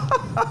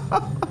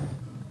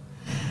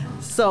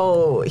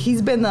 So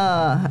he's been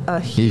a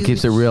huge... He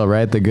keeps it real,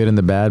 right? The good and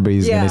the bad, but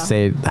he's going to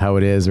say it how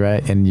it is,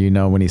 right? And you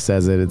know when he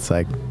says it, it's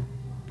like,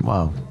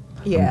 wow.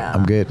 Yeah.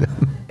 I'm good.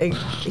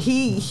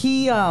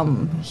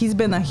 He's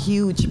been a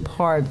huge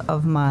part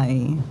of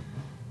my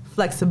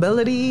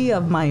flexibility,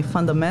 of my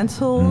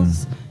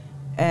fundamentals.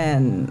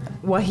 And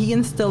what he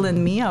instilled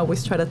in me, I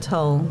always try to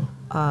tell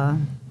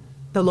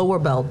the lower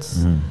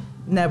belts,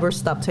 never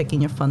stop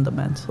taking your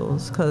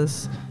fundamentals,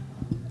 because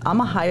I'm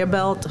a higher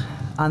belt.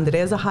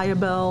 Andrea's a higher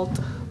belt.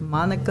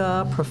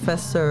 Monica,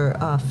 Professor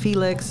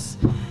Felix,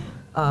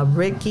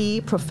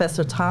 Ricky,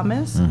 Professor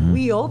Thomas.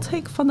 We all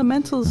take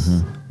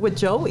fundamentals with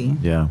Joey.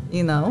 Yeah.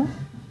 You know,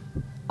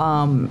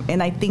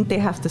 and I think they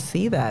have to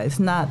see that it's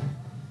not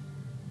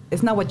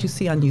what you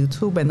see on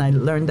YouTube. And I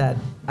learned that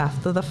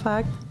after the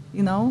fact.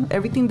 You know,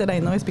 everything that I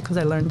know is because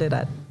I learned it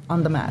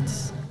on the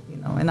mats. You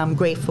know, and I'm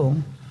grateful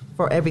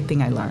for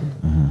everything I learned.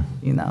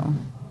 You know,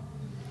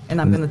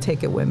 and I'm gonna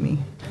take it with me.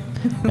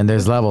 And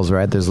there's levels,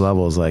 right? There's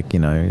levels, like, you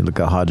know, you look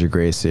at Roger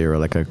Gracie or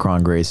like a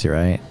Kron Gracie,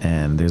 right?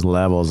 And there's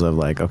levels of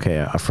like,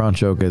 okay, a front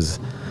choke is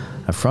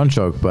a front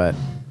choke, but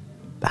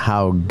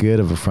how good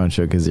of a front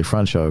choke is your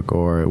front choke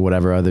or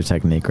whatever other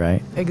technique,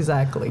 right?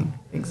 Exactly.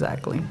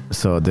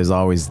 So there's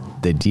always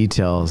the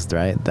details,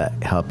 right, that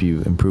help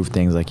you improve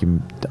things. Like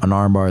an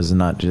armbar is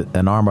not just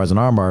an armbar is an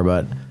armbar,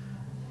 but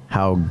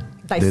how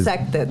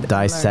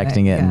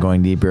dissecting it and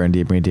going deeper and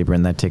deeper and deeper,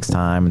 and that takes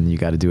time, and you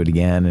got to do it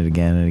again and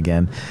again and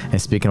again.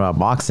 And speaking about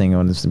boxing,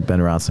 I've been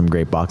around some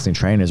great boxing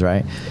trainers,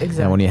 right?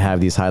 Exactly. And when you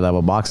have these high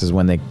level boxers,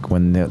 when the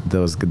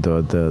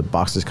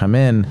boxers come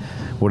in,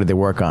 what do they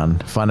work on?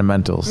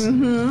 Fundamentals.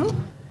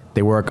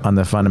 They work on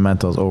the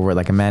fundamentals over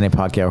like a Manny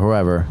Pacquiao,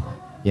 whoever.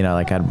 You know,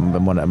 like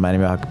one of Manny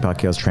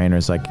Pacquiao's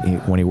trainers, like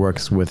when he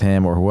works with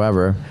him or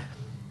whoever,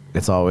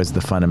 it's always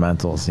the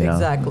fundamentals, you know,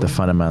 the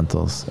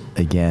fundamentals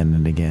again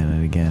and again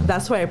and again.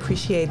 That's why I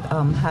appreciate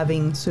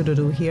having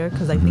Sururu here,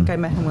 because I think I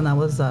met him when I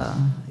was a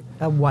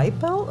white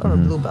belt or a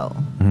blue belt.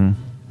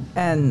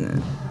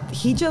 And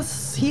he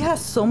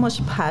has so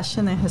much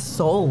passion in his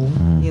soul,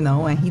 you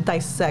know, and he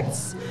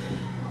dissects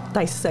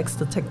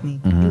the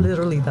technique. He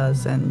literally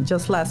does. And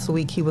just last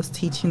week he was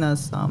teaching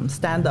us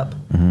stand-up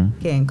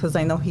game, because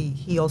I know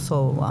he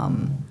also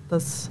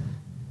does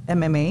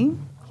MMA.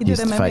 He did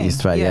MMA. He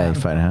used to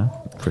fight, huh?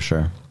 For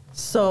sure.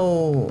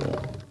 So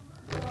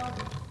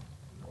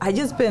I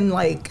just been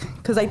like,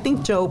 because I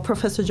think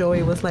Professor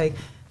Joey was like,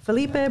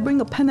 Felipe,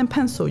 bring a pen and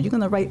pencil. You're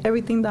going to write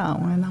everything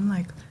down. And I'm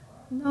like,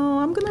 no,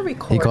 I'm going to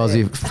record. He calls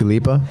you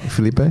Felipe?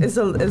 It's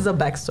a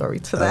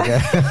backstory to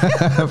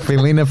that. Okay.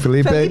 Felina,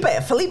 Felipe?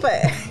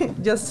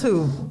 Felipe. Just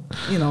to,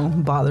 you know,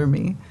 bother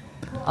me.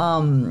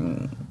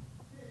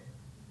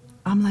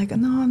 I'm like,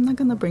 no, I'm not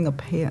going to bring a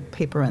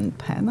paper and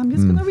pen. I'm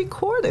just going to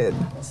record it.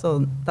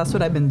 So that's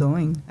what I've been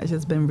doing. I've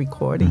just been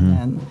recording.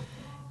 And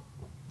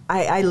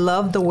I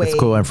love the way. It's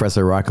cool when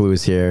Professor Rockaloo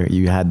was here.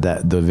 You had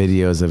the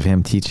videos of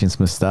him teaching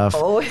some stuff.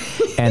 Oh.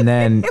 And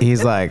then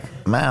he's like,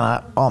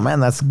 man,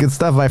 that's good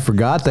stuff. I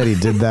forgot that he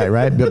did that,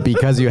 right? But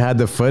because you had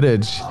the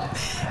footage,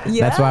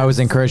 that's why I always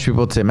encourage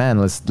people to,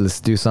 let's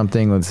do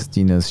something. Let's,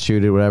 you know,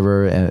 shoot it,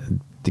 whatever.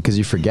 And because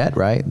you forget,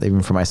 right?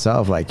 Even for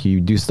myself, like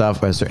you do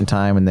stuff by a certain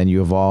time and then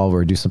you evolve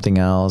or do something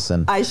else.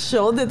 And I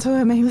showed it to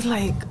him and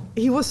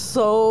he was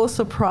so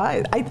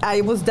surprised. I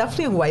was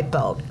definitely a white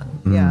belt.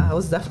 Yeah, I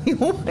was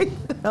definitely a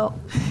white belt.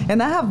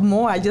 And I have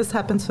more. I just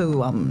happened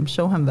to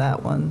show him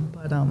that one.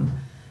 But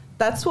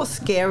that's what's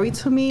scary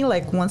to me.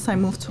 Like once I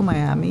moved to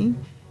Miami,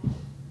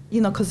 you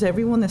know, because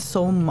everyone is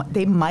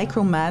they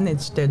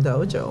micromanage their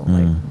dojo.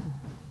 Like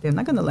they're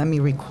not going to let me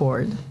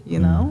record, you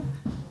know?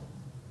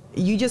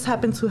 You just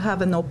happen to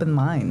have an open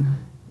mind,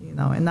 you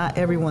know, and not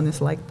everyone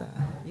is like that,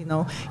 you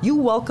know. You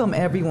welcome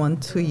everyone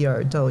to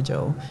your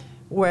dojo,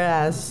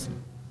 whereas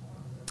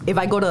if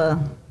I go to,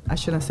 I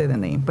shouldn't say the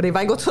name, but if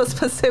I go to a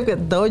specific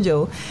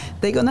dojo,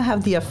 they're going to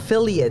have the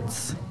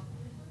affiliates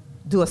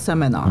do a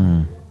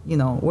seminar, you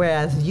know,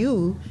 whereas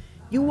you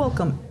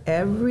welcome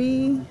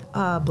every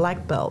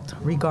black belt,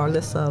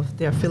 regardless of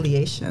their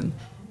affiliation,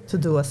 to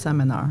do a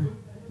seminar,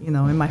 you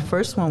know. And my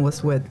first one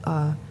was with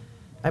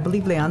I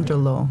believe Leandro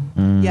Lo.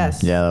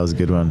 Yes. Yeah, that was a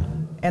good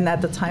one. And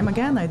at the time,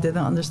 again, I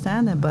didn't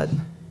understand it. But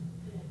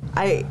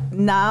I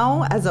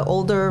now, as an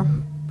older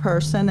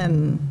person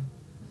and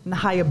a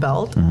higher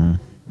belt,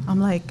 I'm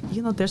like,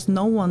 you know, there's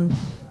no one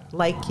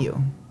like you.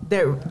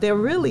 There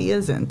really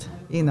isn't,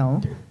 you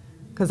know.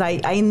 Because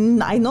I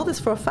know this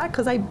for a fact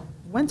because I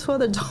went to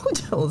other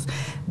dojos.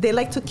 They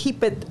like to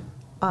keep it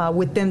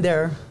within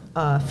their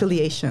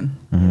affiliation,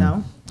 you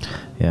know.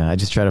 Yeah, I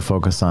just try to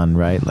focus on,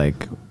 right,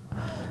 like,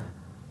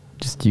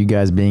 just you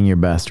guys being your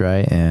best,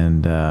 right?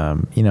 And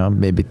you know,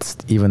 maybe it's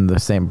even the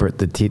same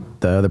the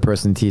other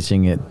person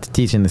teaching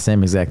the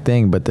same exact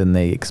thing, but then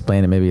they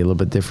explain it maybe a little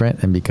bit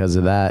different, and because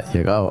of that,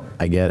 you're like, oh,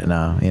 I get it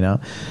now, you know.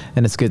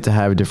 And it's good to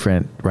have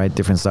different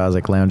styles.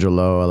 Like Leandro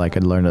Lo, like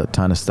I learned a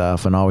ton of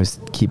stuff, and always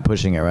keep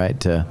pushing it, right?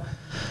 To,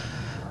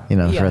 you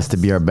know, for us to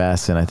be our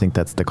best. And I think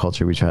that's the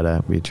culture we try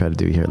to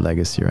do here at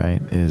Legacy,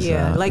 right?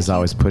 Is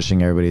always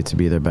pushing everybody to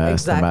be their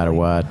best, no matter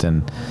what.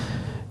 And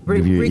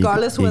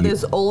regardless whether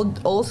it's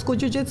old school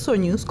jiu-jitsu or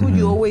new school,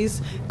 you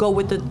always go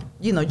with the,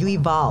 you know, you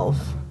evolve.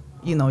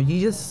 You know,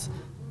 you just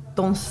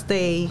don't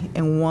stay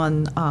in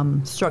one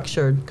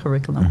structured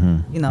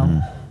curriculum. You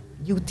know,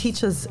 you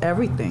teach us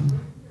everything.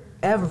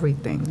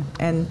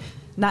 And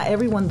not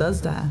everyone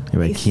does that.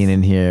 You're like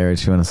Keenan here,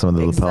 showing some of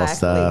the lapel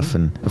stuff,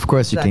 and of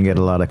course you can get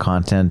a lot of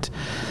content,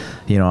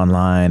 you know,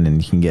 online,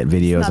 and you can get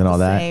videos and all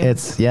that. Same.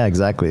 It's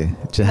exactly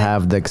to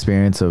have the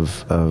experience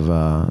of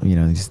you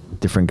know, these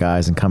different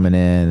guys and coming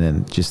in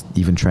and just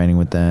even training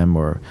with them,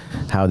 or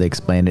how they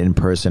explain it in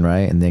person,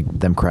 right? And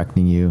them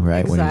correcting you,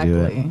 right, when you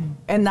do it.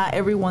 And not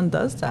everyone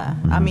does that.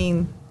 I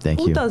mean,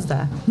 who does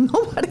that?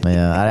 Nobody.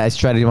 Yeah, I just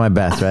try to do my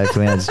best, right?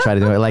 I just try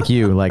to do it like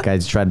you. Like I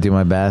just try to do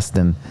my best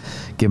and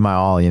give my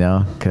all, you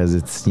know, because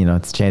it's, you know,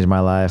 it's changed my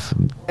life.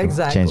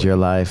 Exactly. Changed your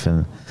life,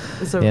 and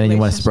you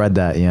want to spread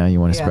that. You know, you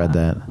want to spread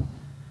that.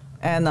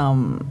 And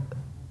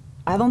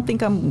I don't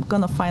think I'm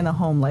gonna find a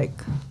home like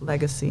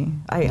Legacy.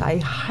 I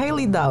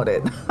highly doubt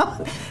it.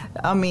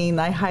 I mean,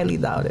 I highly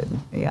doubt it.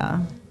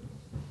 Yeah.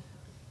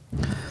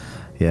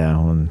 Yeah.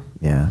 Well,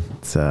 yeah.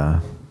 It's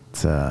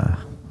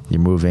you're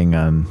moving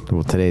on.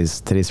 Well,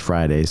 today's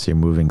Friday, so you're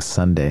moving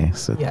Sunday.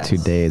 So 2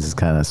 days is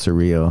kind of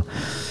surreal.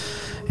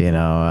 You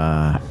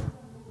know,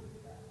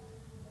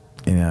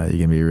 you're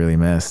gonna be really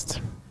missed.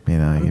 You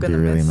know, you're gonna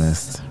be really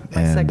missed.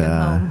 And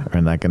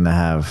we're not gonna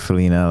have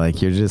Felina.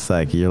 Like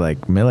you're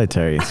like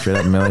military, straight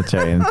up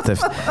military. And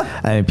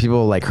I mean,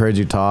 people like heard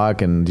you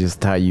talk and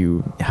just how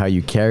you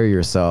carry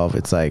yourself.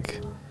 It's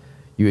like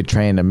you would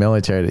train a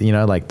military. You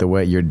know, like the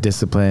way you're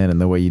disciplined and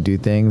the way you do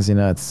things. You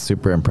know, it's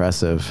super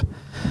impressive.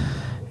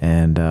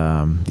 And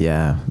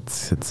yeah,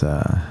 it's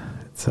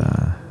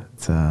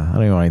I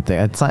don't even want anything.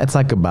 It's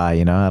like goodbye,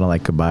 you know. I don't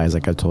like goodbyes,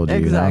 like I told you.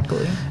 Exactly.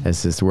 You know?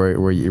 It's just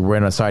we're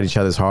inside each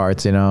other's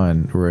hearts, you know,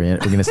 and we're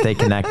gonna stay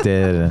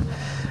connected,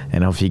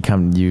 and hopefully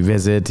you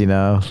visit, you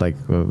know, like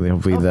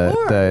hopefully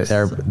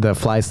the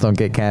flights don't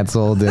get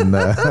canceled, and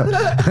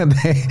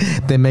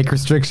they make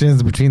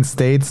restrictions between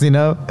states, you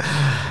know.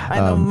 I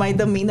know my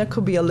demeanor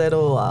could be a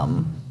little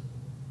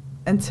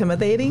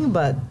intimidating,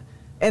 but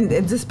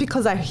it's just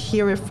because I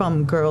hear it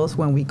from girls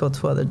when we go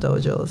to other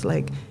dojos,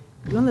 like.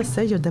 You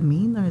understand your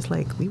demeanor is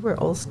like, we were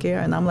all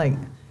scared. And I'm like,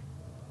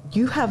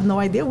 you have no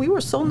idea. We were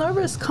so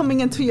nervous coming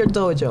into your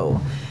dojo.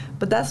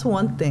 But that's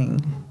one thing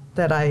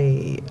that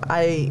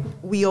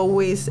we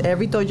always,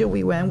 every dojo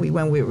we went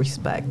with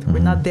respect. Mm-hmm. We're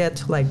not there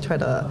to like try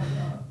to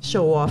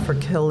show off or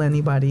kill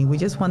anybody. We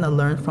just want to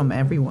learn from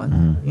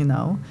everyone, you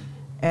know?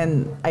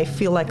 And I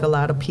feel like a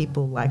lot of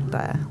people like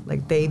that.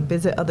 Like they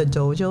visit other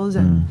dojos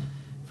and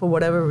for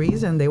whatever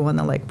reason, they want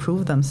to like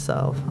prove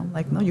themselves. I'm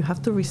like, no, you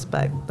have to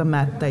respect the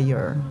mat that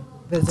you're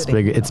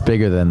visiting. It's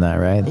bigger than that,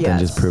 right? Yes. Than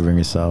just proving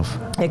yourself.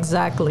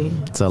 Exactly.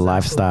 It's a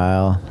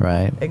lifestyle,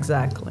 right?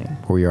 Exactly.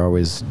 Where you're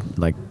always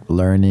like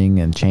learning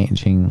and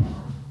changing,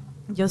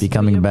 just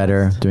becoming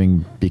better,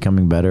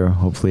 becoming better.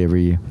 Hopefully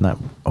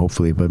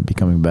but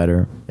becoming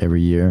better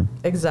every year.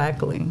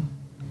 Exactly.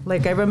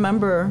 Like I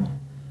remember,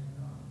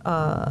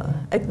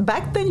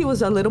 back then you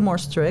was a little more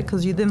strict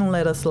because you didn't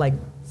let us like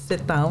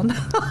sit down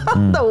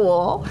on the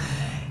wall.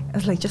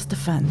 It's like, just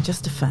defend.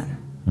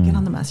 Get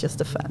on the mat, just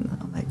defend.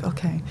 I'm like,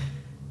 okay.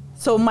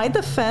 So my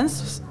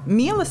defense,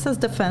 me and Lissa's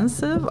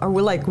defensive,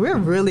 we're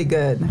really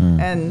good.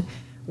 And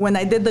when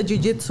I did the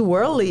Jiu-Jitsu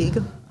World League,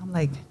 I'm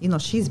like, you know,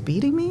 she's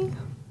beating me,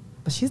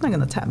 but she's not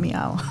gonna tap me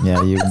out.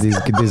 Yeah,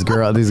 these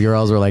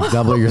girls were like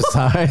double your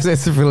size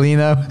as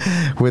Felina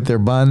with their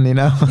bun, you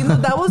know. You know,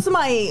 that was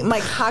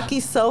my cocky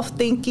self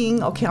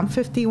thinking. Okay, I'm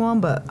 51,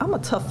 but I'm a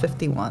tough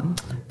 51.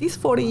 These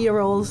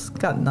 40-year-olds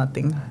got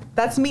nothing.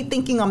 That's me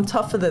thinking I'm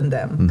tougher than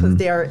them because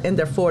they are in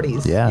their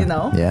 40s. Yeah, you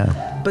know.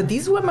 Yeah. But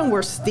these women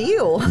were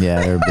steel. Yeah,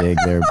 they're big.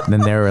 They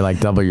were like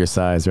double your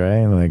size,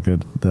 right? Like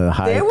the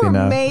height. They were you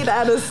know? made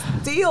out of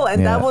steel,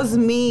 and that was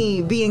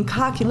me being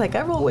cocky. Like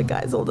I roll with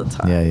guys all the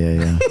time.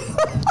 Yeah.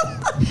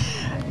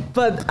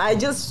 But I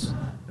just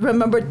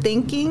remember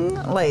thinking,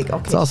 like,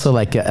 okay. It's also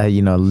like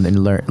you know,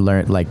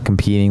 learn like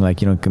competing,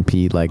 like you don't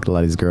compete like a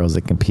lot of these girls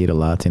that compete a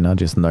lot. You know,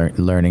 just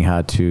learning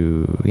how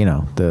to, you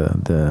know,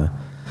 the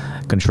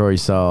control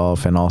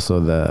yourself, and also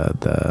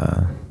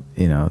the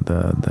you know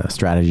the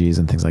strategies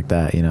and things like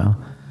that. You know.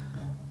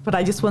 But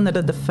I just wanted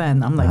to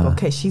defend. I'm like,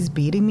 okay, she's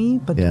beating me,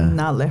 but do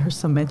not let her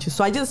submit you.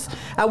 So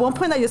at one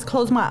point, I just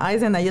closed my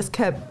eyes and I just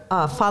kept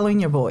following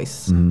your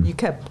voice. You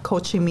kept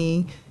coaching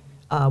me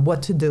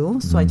what to do.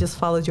 So I just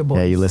followed your voice.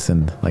 Yeah, you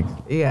listened. Like.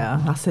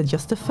 Yeah, I said,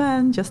 just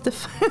defend.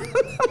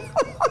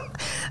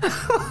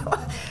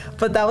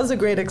 But that was a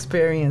great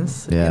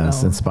experience. Yeah, you know?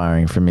 It's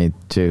inspiring for me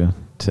too,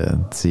 to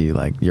see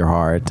like your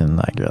heart, and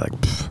like you're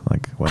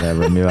like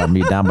whatever. Maybe I'll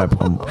be down by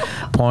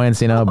points,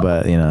 you know,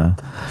 but you know,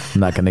 I'm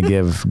not gonna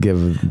give her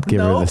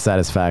the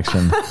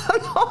satisfaction.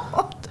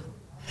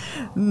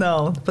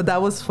 No, but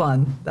that was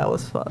fun.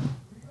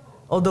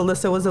 Although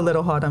Lissa was a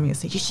little hard on me, I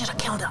said, you should have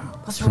killed him.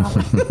 What's wrong?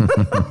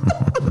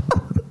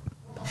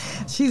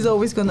 She's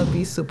always gonna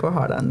be super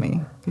hard on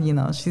me. You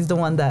know, she's the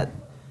one that,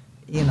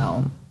 you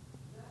know,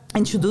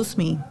 introduced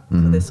me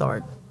to this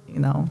art. You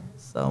know,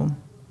 so.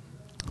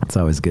 It's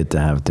always good to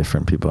have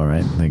different people,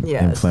 right? Like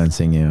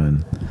influencing you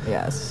and.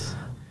 Yes.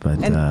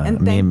 But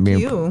and thank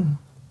you.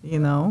 You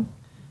know,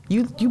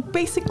 you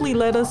basically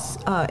let us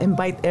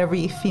invite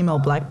every female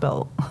black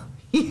belt.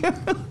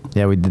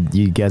 Yeah, we did.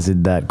 You guys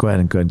did that. Go ahead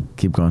and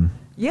keep going.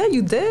 Yeah,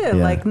 you did.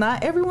 Yeah. Like,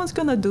 not everyone's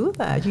gonna do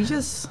that. You're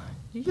just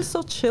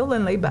so chill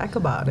and laid back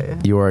about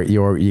it.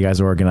 You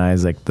guys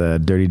organized like the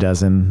Dirty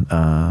Dozen,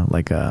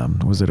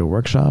 was it a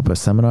workshop, a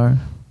seminar?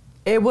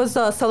 It was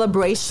a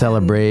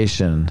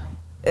celebration.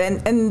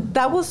 And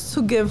that was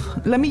to give,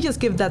 let me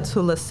just give that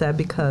to Lisette,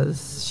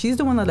 because she's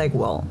the one that like,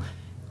 well,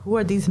 who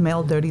are these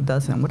male Dirty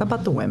Dozen? What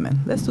about the women?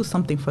 Let's do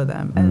something for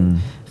them. And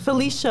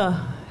Felicia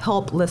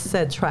helped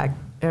Lisette track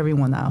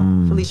everyone out.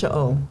 Felicia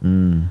O.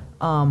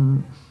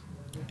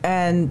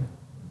 And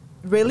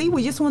really,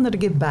 we just wanted to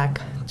give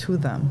back to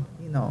them,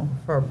 you know,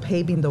 for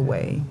paving the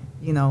way,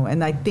 you know.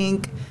 And I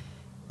think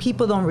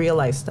people don't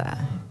realize that,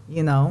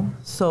 you know.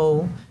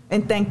 So,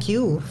 and thank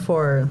you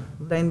for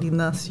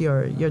lending us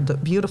your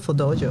beautiful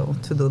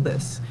dojo to do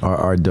this.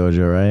 Our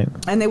dojo, right?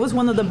 And it was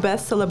one of the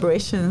best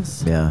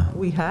celebrations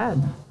we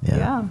had.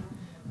 Yeah.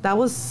 That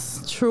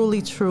was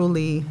truly,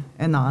 truly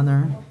an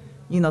honor,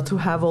 you know, to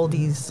have all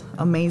these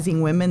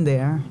amazing women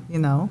there, you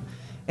know.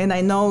 And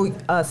I know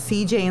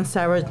CJ and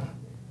Sarah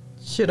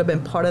should have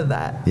been part of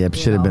that. Yeah, it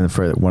should have been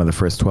for one of the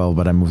first 12,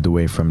 but I moved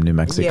away from New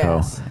Mexico.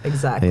 Yes,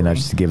 exactly. You know,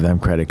 just to give them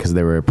credit because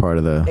they were a part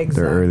of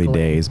their early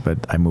days. But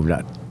I moved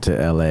out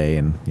to LA,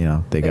 and you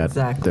know, they got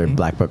their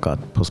black belt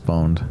got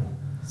postponed.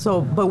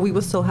 So, but we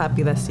were so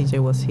happy that CJ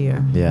was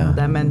here. Yeah,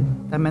 that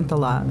meant a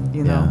lot.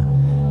 You know.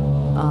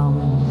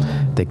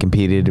 They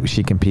competed.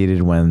 She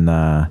competed when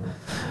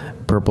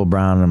purple,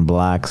 brown, and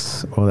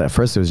blacks. Well, at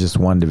first it was just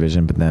one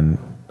division, but then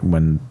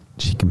when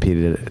she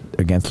competed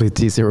against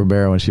Leticia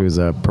Ribeiro when she was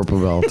a purple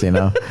belt, you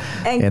know,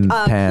 and in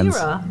pans.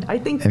 Kira, I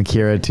think. And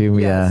Kira too.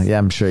 Yes. Yeah,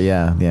 I'm sure.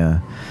 Yeah.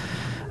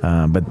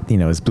 But you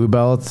know, it's blue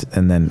belts,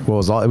 and then it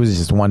was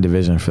just one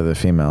division for the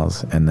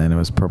females, and then it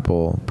was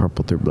purple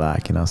through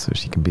black, you know. So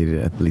she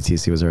competed.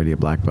 Leticia was already a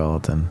black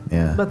belt, and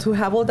yeah. But to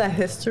have all that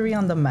history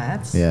on the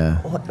mats,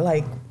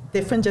 like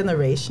different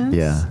generations,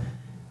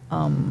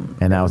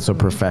 and now it's so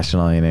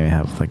professional. You know, you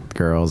have like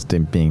girls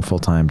being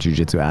full-time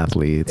jiu-jitsu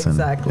athletes, and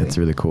it's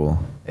really cool.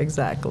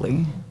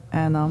 Exactly.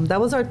 And that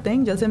was our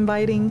thing, just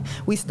inviting.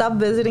 We stopped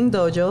visiting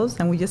dojos,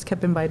 and we just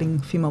kept inviting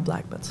female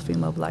black belts,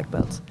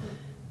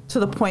 to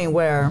the point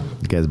where...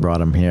 You guys brought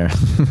them here.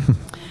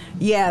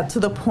 Yeah, to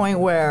the point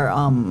where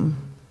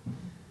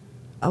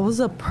I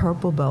was a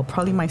purple belt,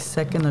 probably my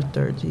second or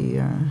third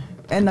year.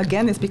 And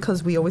again, it's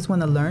because we always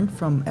want to learn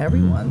from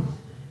everyone.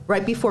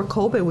 Right before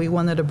COVID, we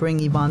wanted to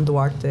bring Yvonne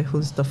Duarte,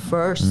 who's the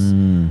first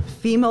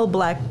female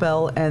black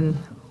belt and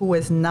who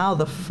is now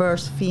the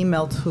first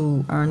female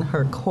to earn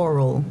her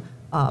coral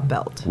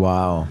belt.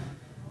 Wow.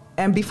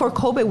 And before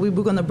COVID, we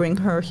were going to bring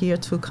her here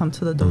to come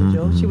to the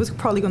dojo. She was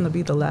probably going to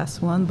be the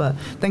last one, but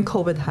then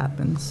COVID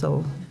happened,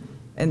 so...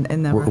 And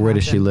never Where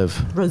does she live?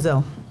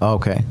 Brazil. Oh,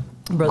 okay.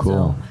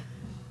 Brazil.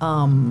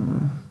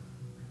 Cool.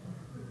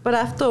 But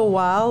after a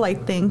while, I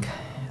think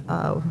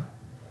a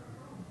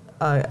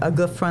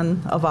good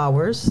friend of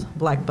ours,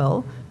 black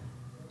belt,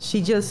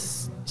 she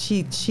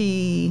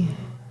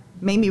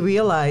made me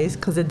realize,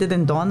 because it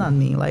didn't dawn on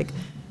me, like,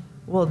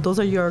 well, those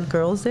are your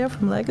girls there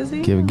from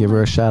Legacy? Give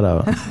her a shout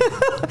out.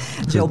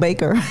 Jill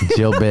Baker.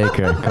 Jill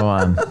Baker. Come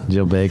on.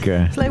 Jill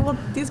Baker. It's like, well,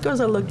 these girls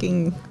are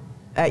looking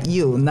at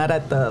you, not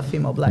at the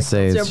female black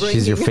belts.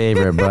 She's your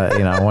favorite, but,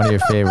 you know, one of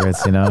your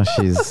favorites, you know,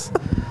 she's...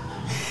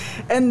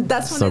 And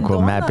that's when so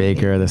cool. Matt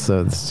Baker,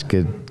 it's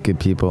good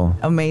people.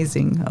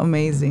 Amazing.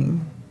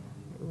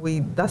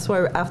 That's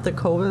why after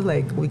COVID,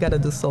 like, we got to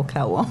do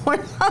SoCal one more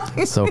time.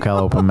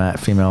 SoCal open mat,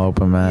 female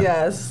open mat.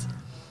 Yes.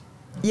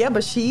 Yeah,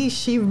 but she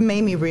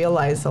made me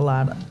realize a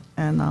lot.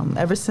 And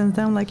ever since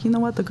then, I'm like, you know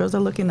what? The girls are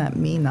looking at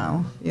me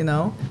now, you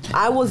know?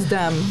 I was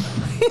them.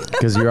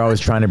 Because you're always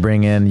trying to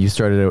bring in,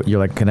 you're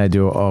like, can I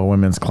do an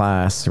all-women's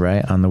class,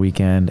 right, on the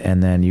weekend?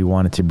 And then you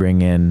wanted to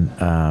bring in,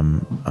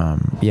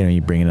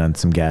 you bring in on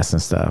some guests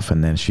and stuff.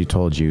 And then she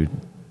told you,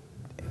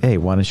 hey,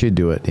 why don't you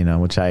do it? You know,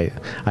 which I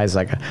was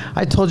like,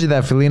 I told you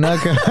that, Felina.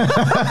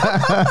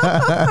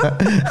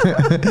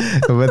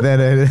 But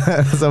then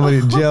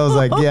Jill was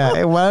like, yeah,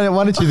 hey, why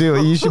don't you do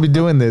it? You should be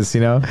doing this,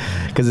 you know,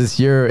 because it's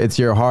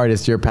your heart,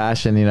 it's your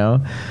passion, you know.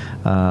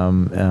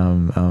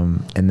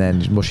 And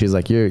then, she's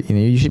like,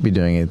 you should be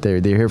doing it.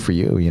 They're here for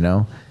you, you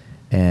know,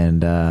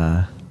 and.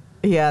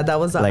 Yeah, that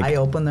was an eye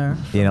opener.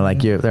 You know,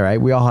 like, you're right.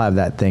 We all have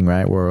that thing,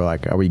 right? Where we're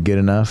like, are we good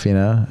enough? You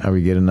know, are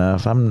we good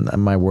enough?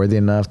 Am I worthy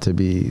enough to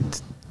be,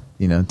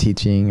 you know,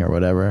 teaching or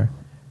whatever?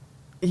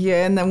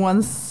 Yeah, and then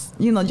once,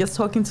 you know, just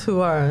talking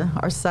to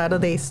our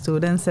Saturday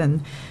students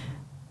and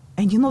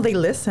you know, they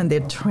listen.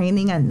 They're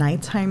training at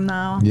nighttime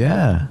now.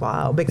 Yeah.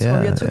 Wow.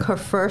 Victoria took her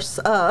first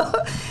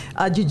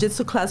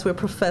jiu-jitsu class with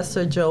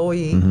Professor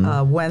Joey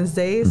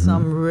Wednesday. So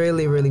I'm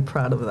really, really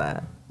proud of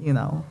that, you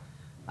know.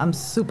 I'm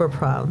super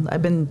proud.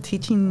 I've been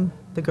teaching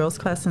the girls'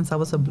 class since I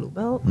was a blue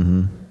belt.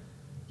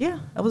 Yeah,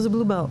 I was a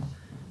blue belt.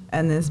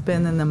 And it's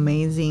been an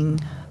amazing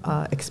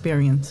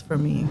experience for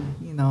me,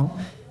 you know.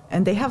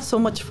 And they have so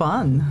much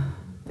fun.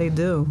 They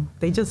do.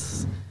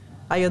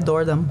 I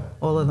adore them,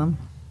 all of them.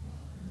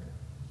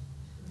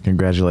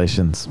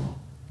 Congratulations.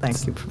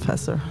 Thank you,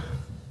 Professor.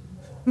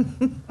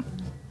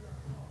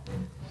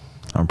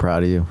 I'm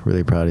proud of you.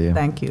 Really proud of you.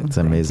 Thank you. It's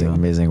Thank amazing, you.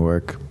 amazing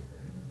work.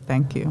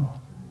 Thank you.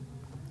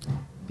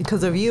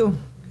 Because of you.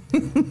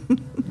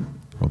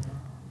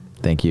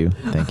 Thank you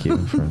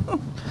for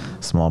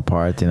small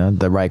part. You know,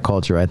 the right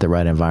culture, right, the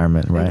right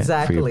environment, right,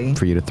 Exactly.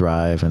 for you to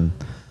thrive and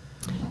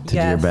to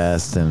do your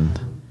best and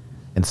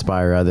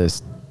inspire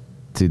others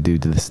to do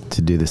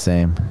the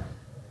same.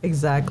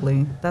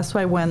 Exactly. That's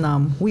why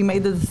when we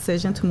made the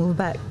decision to move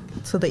back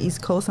to the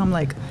East Coast, I'm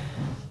like,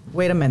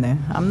 wait a minute,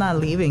 I'm not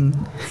leaving.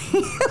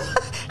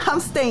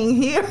 I'm staying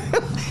here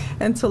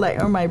until I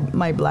earn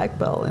my black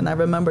belt. And I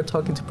remember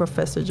talking to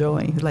Professor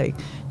Joey, like,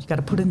 you got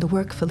to put in the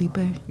work, Felipe.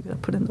 You got to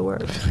put in the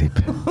work. Felipe.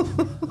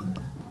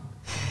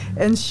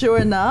 And sure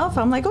enough,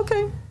 I'm like,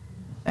 okay.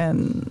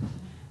 And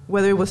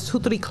whether it was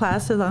 2-3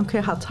 classes, I don't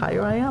care how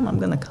tired I am, I'm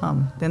going to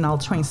come. Then I'll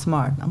train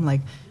smart. I'm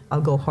like,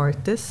 I'll go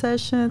hard this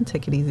session,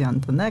 take it easy on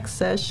the next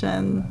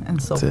session,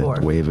 and so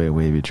forth.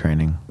 Wavy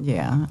training.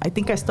 Yeah. I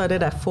think I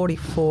started at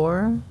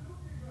 44,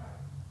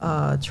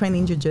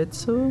 training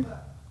jiu-jitsu.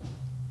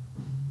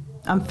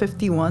 I'm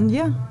 51.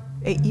 Yeah.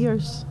 8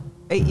 years.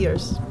 8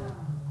 years.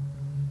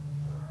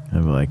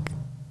 And like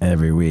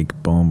every week,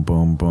 boom,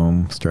 boom,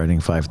 boom, starting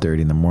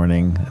 5:30 in the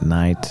morning, at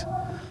night.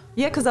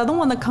 Yeah, because I don't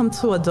want to come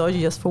to a dojo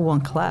just for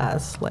one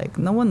class. Like,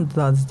 no one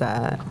does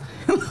that.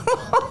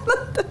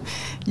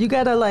 You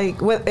got to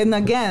and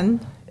again,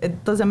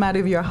 it doesn't matter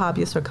if you're a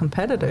hobbyist or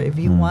competitor. If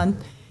you want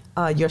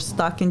your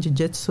stock in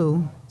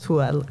jiu-jitsu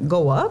to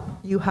go up,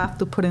 you have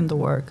to put in the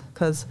work.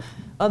 Because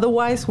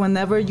otherwise,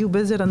 whenever you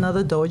visit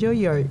another dojo,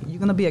 you're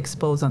going to be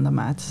exposed on the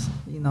mats,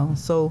 you know.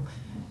 So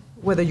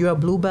whether you're a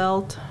blue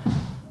belt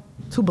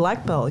to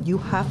black belt, you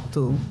have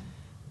to.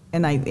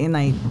 And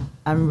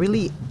I'm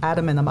really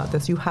adamant about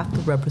this. You have to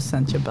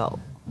represent your belt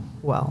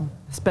well,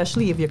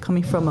 especially if you're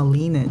coming from a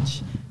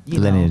lineage.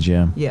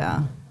 Yeah.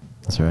 Yeah.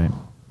 That's right.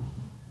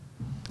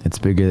 It's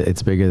bigger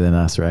than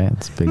us, right?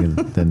 It's bigger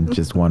than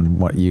just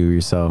what you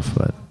yourself,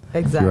 but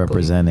exactly. you're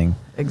representing.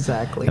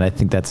 Exactly. And I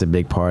think that's a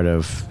big part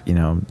of, you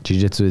know,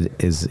 jiu-jitsu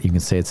is, you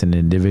can say it's an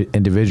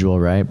individual,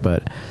 right?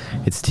 But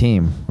it's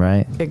team,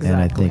 right? Exactly. And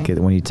I think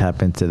when you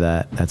tap into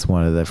that, that's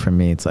one of the, for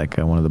me, it's like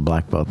one of the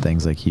black belt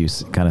things, like you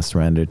kind of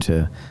surrender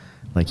to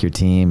like your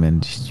team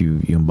and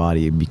you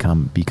embody, you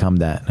become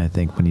that. And I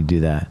think when you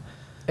do that,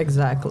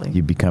 exactly,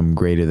 you become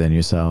greater than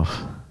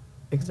yourself.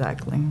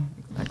 Exactly.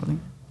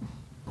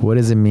 What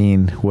does it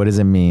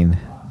mean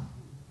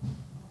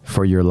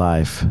for your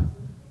life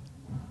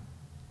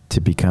to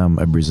become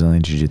a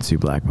Brazilian Jiu-Jitsu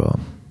black belt?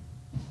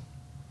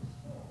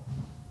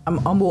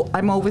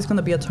 I'm always going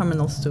to be a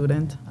terminal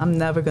student. I'm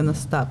never going to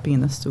stop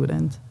being a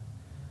student.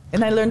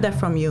 And I learned that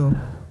from you.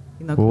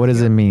 You know, well, what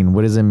does it mean?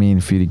 What does it mean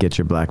for you to get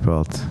your black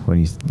belt when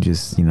you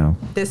just, you know,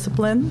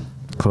 discipline?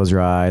 Close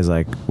your eyes.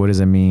 Like, what does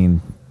it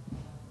mean,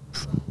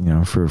 you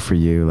know, for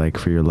you, like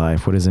for your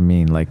life? What does it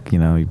mean? Like, you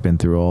know, you've been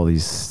through all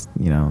these,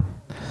 you know,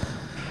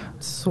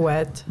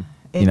 sweat,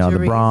 injuries. You know,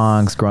 the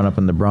Bronx, growing up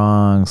in the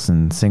Bronx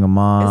and single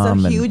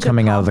mom and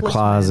coming out of the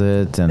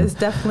closet. And it's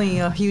definitely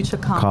a huge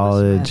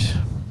accomplishment.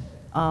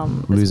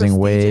 College, losing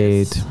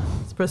weight.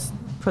 It's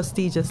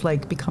prestigious,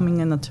 like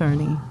becoming an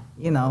attorney,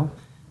 you know.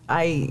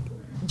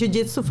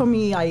 Jiu-jitsu for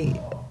me,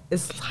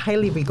 is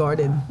highly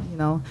regarded, you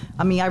know.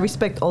 I mean, I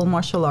respect all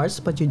martial arts,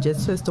 but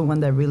jiu-jitsu is the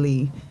one that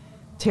really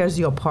tears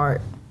you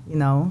apart, you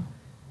know.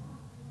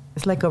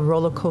 It's like a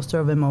roller coaster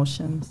of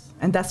emotions.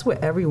 And that's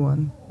with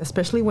everyone,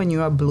 especially when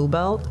you're a blue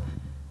belt.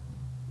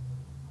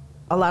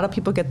 A lot of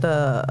people get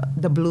the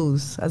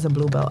blues as a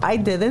blue belt. I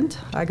didn't.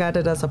 I got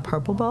it as a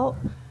purple belt.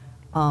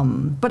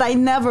 But I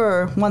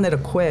never wanted to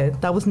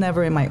quit. That was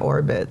never in my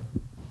orbit.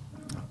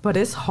 But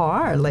it's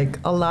hard. Like,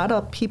 a lot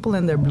of people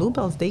in their blue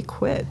belts, they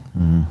quit,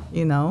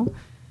 you know?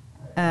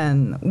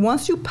 And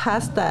once you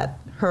pass that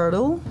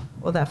hurdle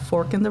or that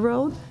fork in the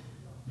road,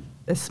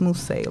 it's smooth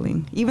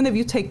sailing. Even if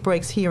you take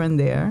breaks here and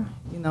there,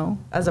 you know,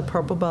 as a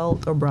purple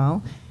belt or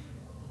brown,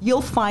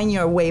 you'll find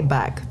your way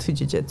back to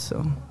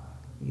jiu-jitsu,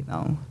 you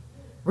know,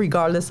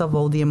 regardless of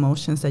all the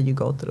emotions that you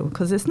go through.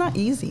 Because it's not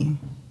easy,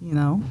 you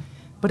know,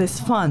 but it's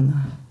fun.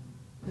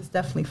 It's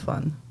definitely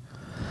fun.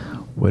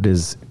 What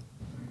is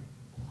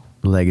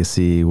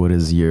legacy? What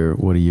is your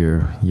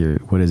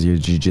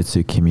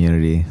jiu-jitsu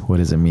community? What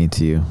does it mean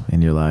to you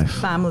in your life?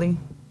 Family.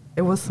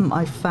 It was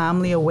my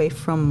family away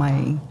from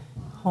my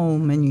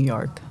home in New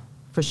York,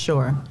 for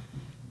sure.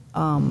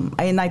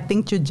 And I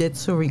think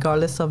jiu-jitsu,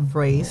 regardless of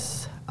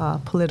race,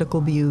 political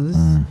views,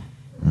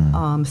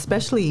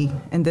 especially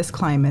in this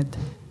climate.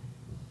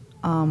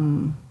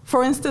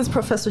 For instance,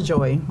 Professor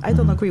Joy, I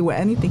don't agree with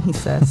anything he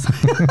says.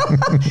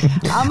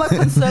 I'm a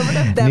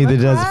conservative Democrat. Neither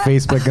does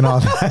Facebook and all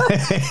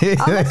that.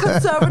 I'm a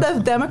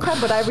conservative Democrat,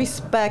 but I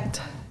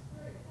respect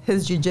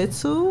his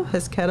jiu-jitsu,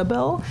 his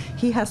kettlebell.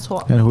 He has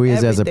taught me and who he is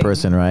everything. as a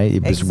person, right?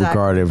 You just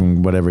regard him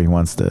from whatever he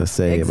wants to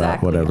say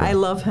about whatever. I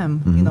love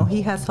him. You know,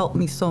 he has helped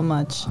me so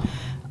much.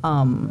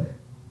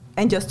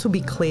 And just to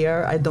be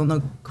clear, I don't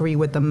agree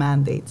with the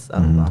mandates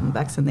of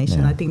vaccination.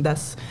 Yeah. I think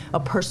that's a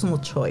personal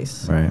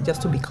choice, right.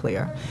 Just to be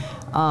clear.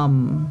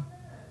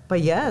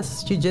 But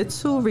yes,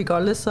 jiu-jitsu,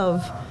 regardless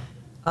of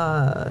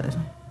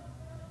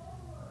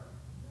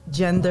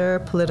gender,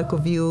 political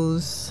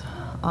views.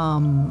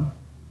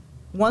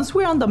 Once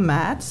we're on the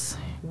mats,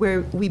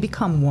 we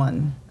become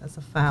one as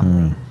a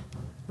family,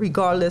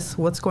 regardless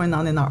what's going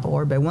on in our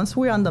orbit. Once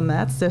we're on the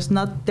mats,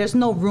 there's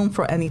no room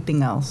for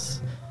anything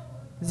else.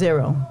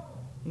 Zero,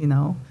 you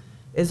know.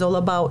 It's all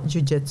about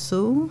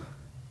jiu-jitsu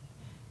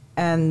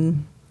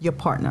and your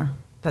partner.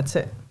 That's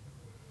it.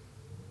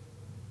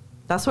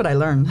 That's what I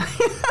learned.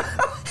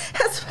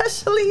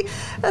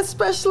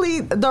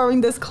 especially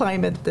during this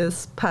climate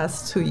this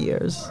past 2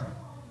 years.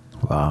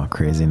 Wow,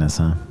 craziness,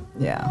 huh?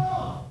 Yeah.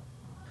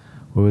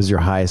 What was your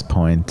highest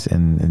point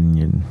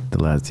in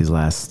these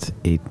last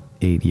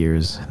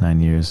 9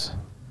 years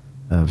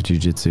of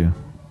jiu-jitsu?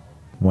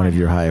 One of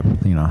your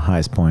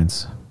highest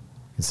points.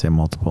 You can say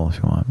multiple if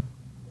you want.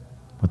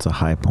 What's a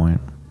high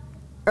point?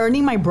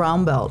 Earning my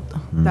brown belt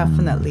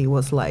definitely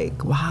was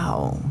like,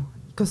 wow.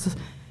 Because,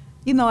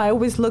 you know, I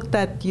always looked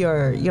at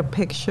your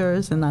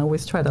pictures and I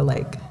always try to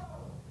like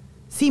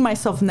see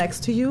myself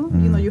next to you.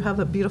 You know, you have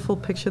a beautiful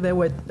picture there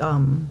with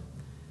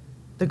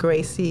the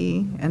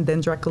Gracie and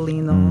then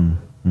Draculino.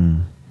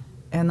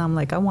 And I'm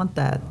like, I want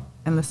that.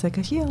 And the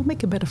second, yeah, I'll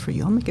make it better for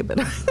you. I'll make it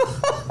better.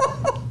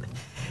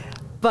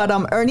 But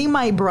earning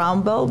my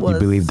brown belt was... You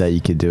believed that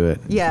you could do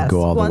it? Yes.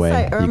 Go all the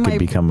way. You could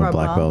become a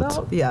black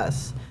belt?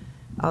 Yes.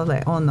 I was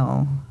like, oh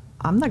no,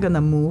 I'm not going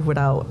to move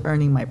without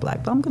earning my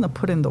black belt. I'm going to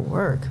put in the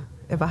work.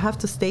 If I have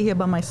to stay here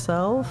by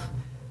myself...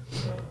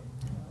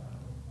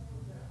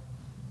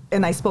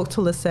 And I spoke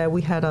to Lisette,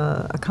 we had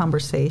a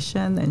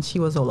conversation, and she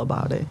was all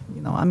about it.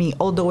 You know, I mean,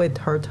 although it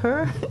hurt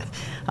her,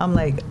 I'm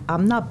like,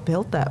 I'm not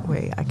built that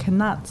way. I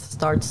cannot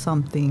start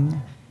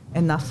something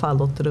and not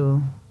follow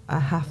through. I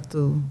have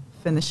to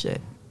finish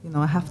it. You know,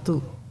 I have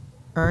to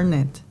earn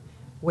it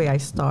where I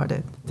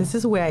started. This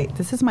is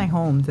my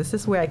home. This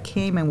is where I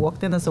came and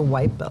walked in as a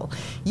white belt.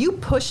 You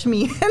pushed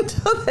me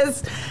into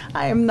this.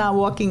 I am not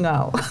walking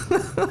out.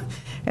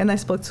 And I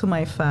spoke to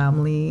my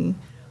family.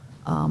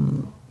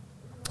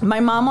 My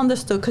mom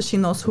understood because she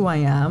knows who I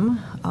am.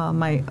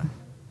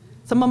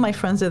 Some of my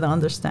friends didn't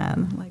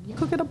understand. Like, you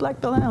could get a black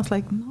belt. And I was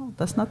like, no,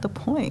 that's not the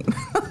point.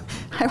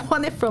 I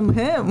want it from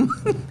him.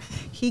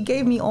 He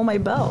gave me all my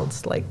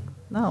belts. Like,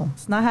 no,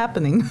 it's not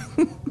happening.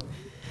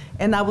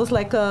 And I was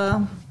like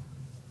a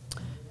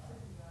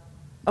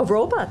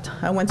robot.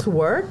 I went to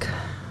work,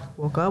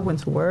 woke up, went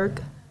to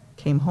work,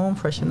 came home,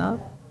 freshened up,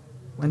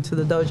 went to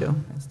the dojo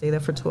and stayed there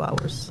for 2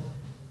 hours.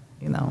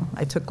 You know,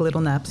 I took little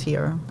naps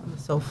here on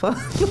the sofa.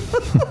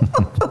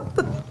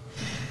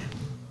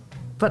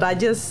 But I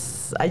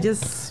just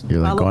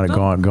You're like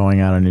going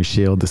out on your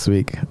shield this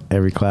week.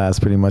 Every class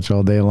pretty much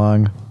all day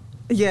long.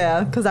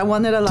 Yeah, because I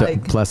wanted to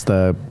like... Plus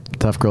the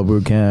Tough Girl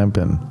Boot Camp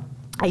and...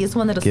 I just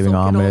wanted to giving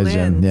homage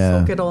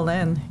soak it all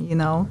in, you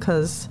know,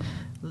 because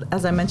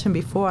as I mentioned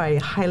before, I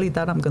highly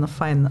doubt I'm going to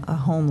find a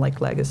home like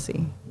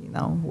Legacy, you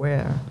know,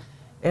 where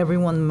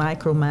everyone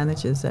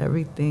micromanages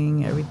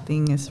everything.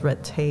 Everything is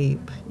red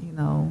tape, you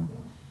know.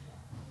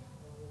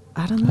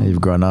 I don't know.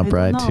 You've grown up,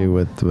 right, too,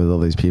 with all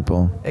these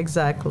people.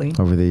 Exactly.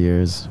 Over the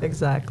years.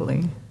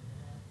 Exactly.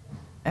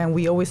 And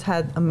we always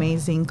had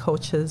amazing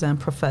coaches and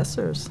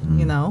professors,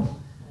 you know.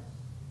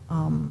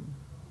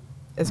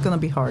 It's going to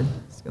be hard.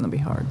 It's going to be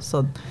hard.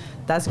 So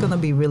that's going to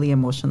be really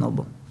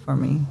emotional for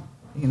me,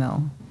 you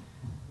know.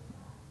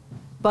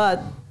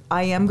 But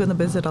I am going to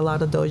visit a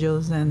lot of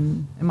dojos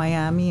in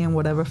Miami, and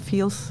whatever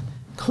feels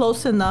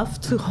close enough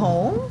to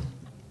home,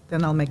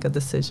 then I'll make a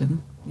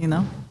decision, you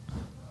know.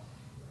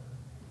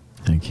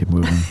 And keep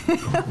moving.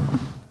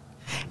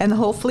 And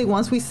hopefully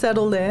once we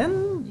settle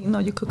in, you know,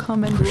 you could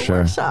come and do a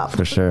workshop.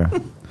 For sure.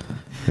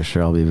 For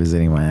sure, I'll be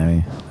visiting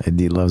Miami.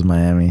 Adi loves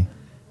Miami.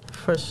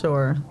 For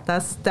sure.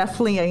 That's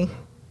definitely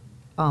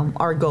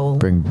our goal.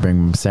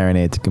 Bring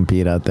Serenade to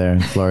compete out there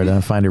in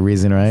Florida. Find a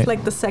reason, right? It's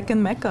like the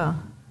second Mecca,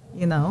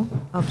 you know,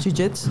 of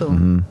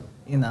jiu-jitsu,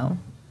 you know.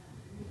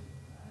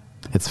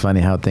 It's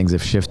funny how things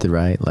have shifted,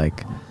 right?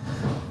 Like,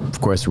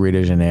 of course, Rio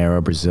de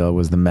Janeiro, Brazil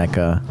was the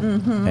Mecca,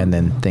 and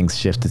then things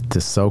shifted to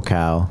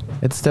SoCal.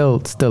 It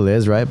still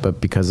is, right?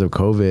 But because of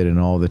COVID and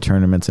all the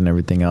tournaments and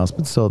everything else,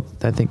 but still,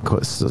 I think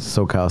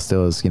SoCal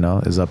still is, you know,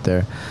 is up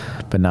there.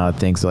 But now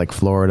things like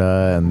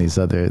Florida and these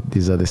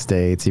other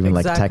states, even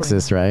like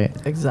Texas, right?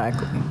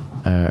 Exactly.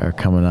 Are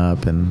coming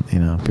up, and you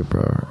know, people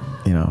are,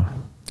 you know.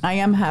 I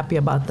am happy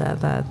about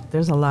that. That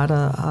there's a lot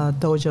of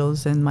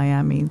dojos in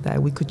Miami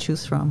that we could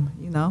choose from.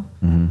 You know,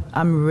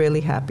 I'm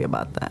really happy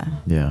about that.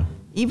 Yeah.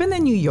 Even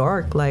in New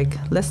York, like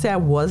let's say I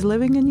was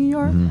living in New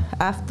York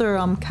after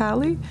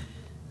Cali,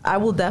 I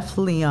will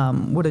definitely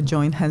would have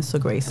joined Renzo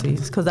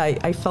Gracie's because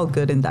I felt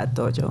good in that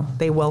dojo.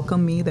 They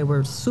welcomed me. They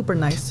were super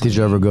nice. Did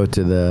you ever go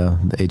to the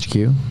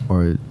HQ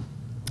or?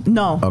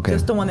 No,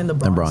 just the one in the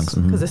Bronx. In Bronx,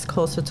 because it's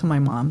closer to my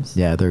mom's.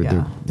 Yeah,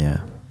 they're.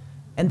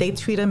 And they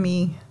treated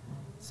me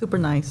super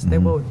nice. They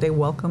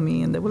welcomed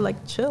me and they were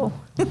like chill.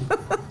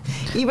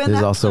 Even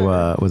there's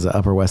also was the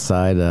Upper West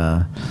Side.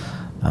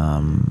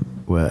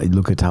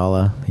 Luca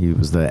Talla. He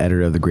was the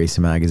editor of the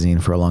Gracie magazine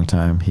for a long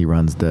time. He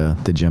runs the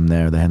gym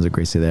there, the Renzo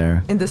Gracie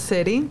there. In the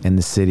city? In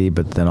the city,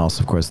 but then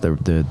also, of course,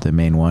 the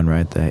main one,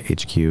 right? The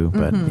HQ.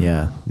 But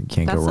yeah, you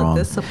can't go wrong.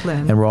 That's a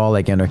discipline. And we're all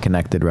like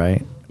interconnected,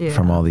 right? Yeah.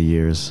 From all the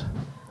years.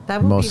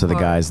 That would Most be of the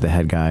hard. guys, the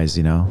head guys,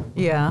 you know,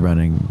 Yeah.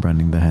 running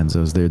the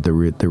Henzos. They're the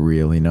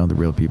real, you know, the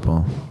real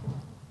people.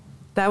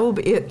 That will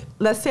be it.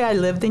 Let's say I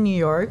lived in New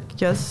York,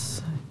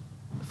 just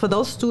for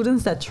those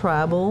students that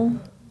travel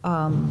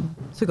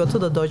to go to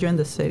the dojo in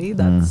the city,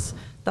 that's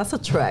a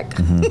trek.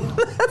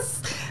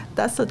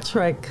 that's a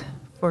trek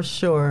for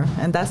sure.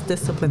 And that's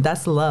discipline.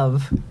 That's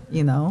love,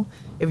 you know.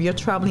 If you're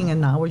traveling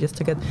an hour just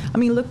to get, I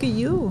mean, look at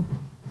you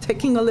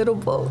taking a little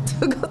boat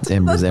to go to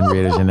In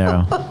Rio de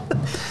Janeiro.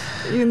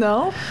 you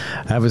know.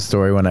 I have a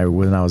story when I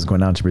was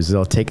going down to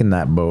Brazil, taking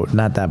that boat,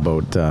 not that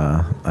boat,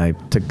 I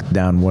took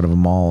down one of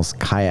Amal's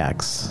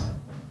kayaks.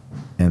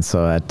 And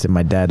so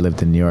my dad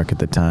lived in New York at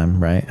the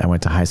time, right? I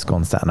went to high school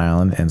in Staten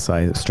Island, and so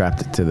I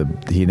strapped it to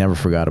he never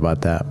forgot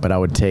about that. But I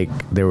would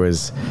there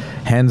was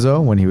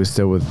Renzo when he was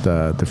still with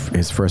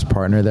his first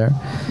partner there.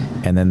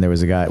 And then there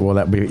was a guy,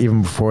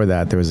 even before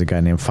that, there was a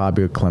guy named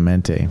Fabio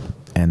Clemente.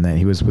 And then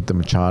he was with the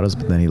Machados,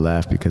 but then he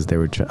left because they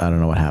were, I don't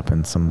know what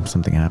happened.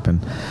 Something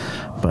happened.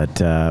 But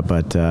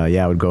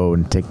yeah, I would go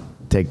and take,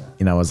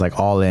 you know, I was like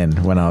all in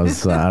when I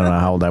was, I don't know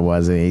how old I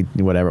was, 8,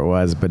 whatever it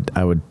was, but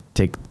I would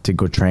take to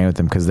go train with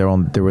them because there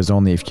was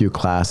only a few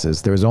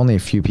classes. There was only a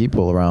few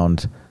people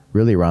around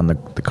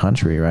the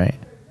country, right?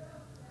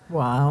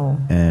 Wow.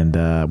 And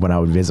when I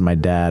would visit my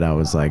dad, I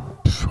was like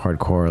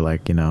hardcore,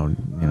 like, you know,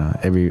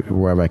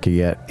 wherever I could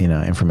get, you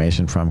know,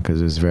 information from, because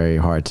it was very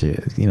hard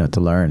to, you know, to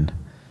learn.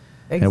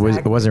 Exactly. And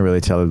it wasn't really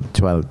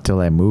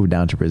till I moved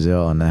down to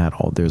Brazil and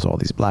there's all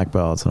these black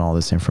belts and all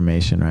this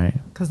information, right?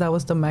 Because that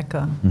was the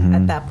Mecca Mm-hmm.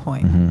 at that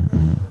point.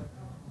 And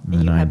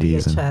And you had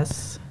 90s and-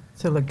 VHS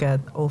to look at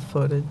old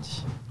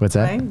footage. What's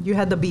that? Right? You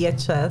had the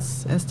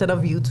VHS. Instead of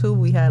YouTube,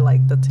 we had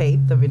like the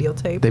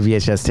videotape. The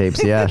VHS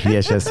tapes, yeah,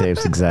 VHS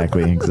tapes,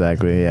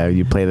 exactly. Yeah,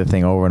 you play the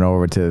thing over and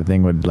over till the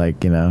thing would,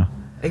 like, you know.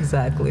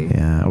 Exactly.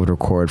 Yeah, I would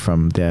record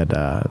from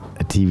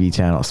a TV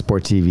channel,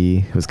 Sport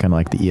TV. It was kind of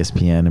like the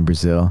ESPN in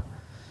Brazil,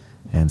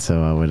 and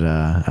so I would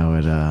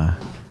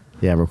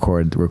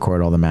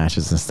record all the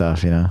matches and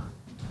stuff, you know.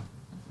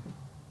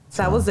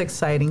 That was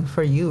exciting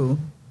for you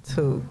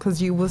too,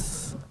 because you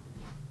was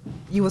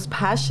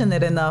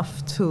passionate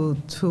enough to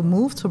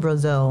move to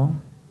Brazil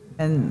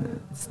and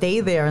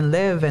stay there and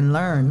live and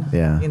learn.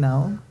 Yeah. You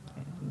know,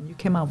 you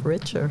came out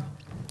richer.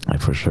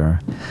 For sure.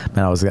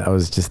 Man, I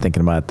was just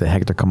thinking about the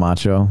Hector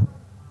Camacho.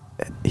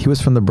 He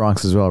was from the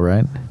Bronx as well,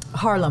 right?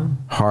 Harlem,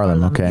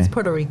 okay. He's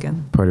Puerto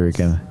Rican. Puerto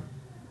Rican.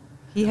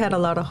 He had a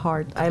lot of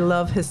heart. I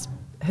love his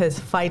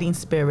fighting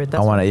spirit.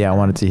 That's I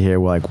wanted to hear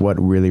like what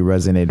really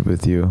resonated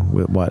with you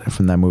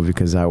from that movie,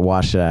 because I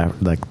watched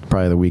it like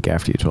probably the week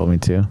after you told me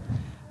to.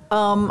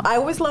 I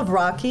always love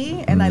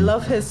Rocky, and I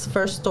love his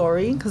first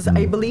story because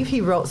I believe he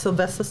wrote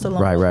Sylvester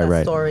Stallone wrote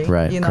that story.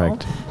 Right, you know,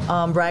 correct.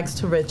 Rags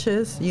to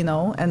riches, you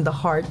know, and the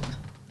heart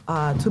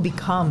to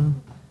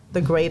become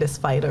the greatest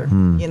fighter,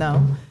 you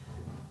know,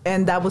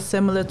 and that was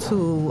similar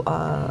to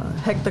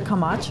Hector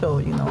Camacho.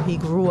 You know, he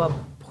grew up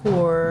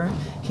poor.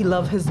 He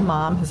loved his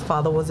mom. His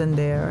father wasn't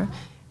there.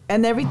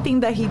 And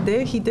everything that he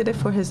did it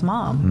for his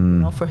mom,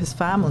 you know, for his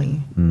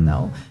family, you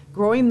know.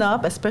 Growing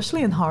up,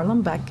 especially in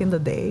Harlem back in the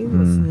day,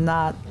 was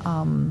not, it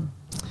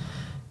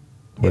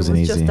was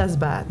Wasn't just easy. as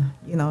bad.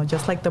 You know,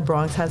 just like the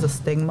Bronx has a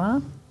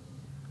stigma,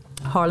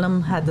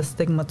 Harlem had the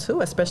stigma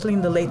too, especially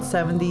in the late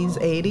 70s,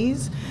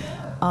 80s.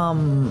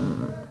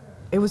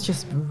 It was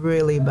just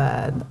really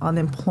bad.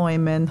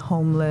 Unemployment,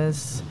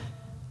 homeless,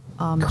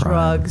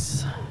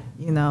 drugs,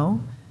 you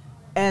know.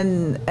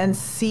 And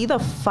see the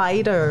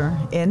fighter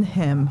in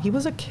him. He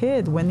was a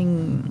kid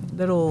winning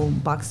little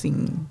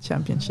boxing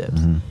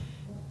championships.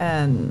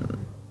 And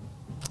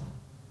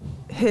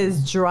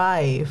his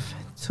drive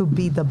to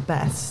be the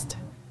best,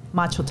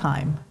 macho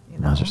time, you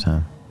know. Macho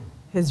time.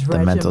 His The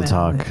mental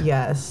talk.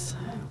 Yes.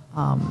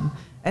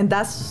 And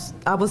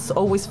I was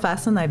always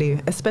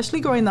fascinated, especially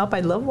growing up.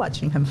 I love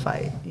watching him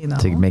fight, you know.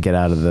 To make it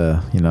out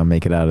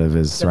of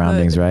his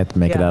surroundings, hood. right?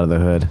 Make it Yeah. out of the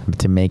hood.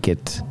 To make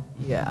it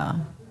Yeah.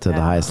 to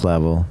the highest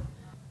level.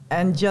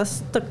 And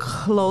just the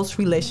close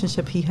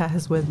relationship he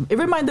has with, it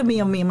reminded me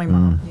of me and my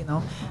mom, you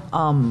know.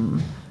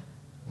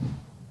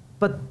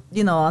 But,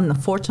 you know,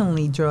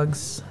 unfortunately,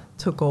 drugs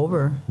took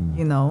over,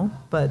 you know.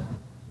 But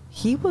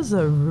he was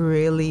a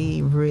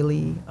really,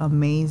 really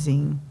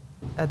amazing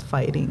at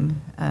fighting.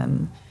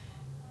 And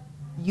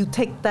you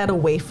take that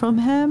away from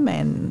him,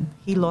 and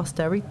he lost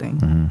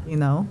everything, you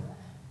know.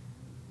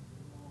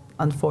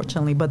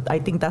 Unfortunately, but I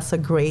think that's a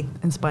great,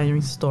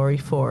 inspiring story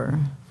for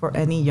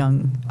any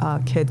young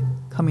kid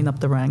coming up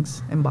the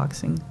ranks in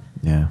boxing.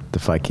 Yeah, the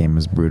fight game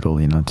was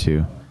brutal, you know,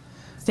 too.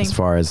 Same.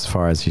 As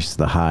far as just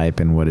the hype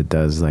and what it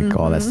does, like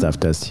all that stuff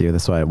does to you.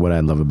 That's what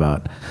I love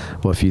about.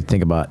 Well, if you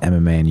think about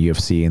MMA and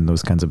UFC and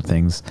those kinds of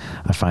things,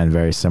 I find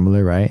very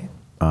similar, right?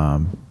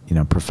 You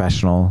know,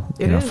 professional,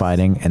 It is.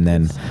 fighting, and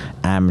then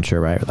amateur,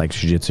 right? Like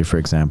jiu-jitsu, for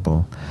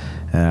example.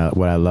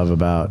 What I love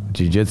about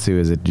jiu-jitsu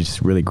is it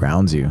just really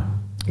grounds you.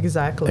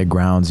 Exactly. It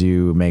grounds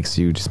you, makes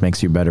you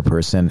a better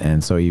person.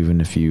 And so even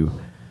if you,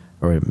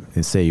 or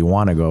say you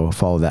want to go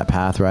follow that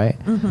path, right?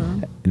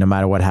 Mm-hmm. No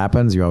matter what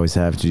happens, you always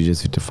have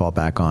jiu-jitsu to fall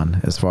back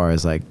on as far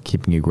as like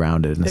keeping you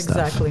grounded and stuff.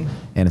 Exactly.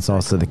 And it's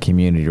also the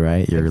community,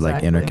 right? You're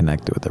like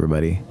interconnected with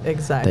everybody.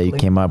 Exactly. That you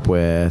came up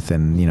with,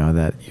 and you know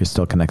that you're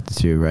still connected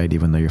to, right?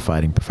 Even though you're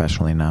fighting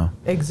professionally now.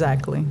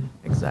 Exactly.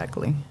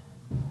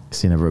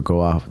 So you never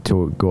go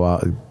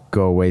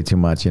away too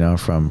much, you know,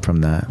 from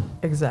that.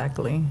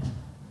 Exactly.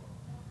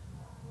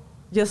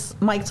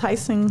 Just Mike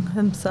Tyson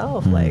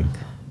himself, like,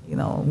 you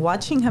know,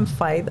 watching him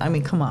fight. I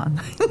mean, come on.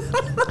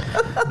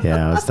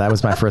 Yeah, that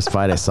was my first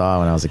fight I saw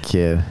when I was a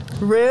kid.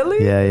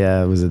 Really?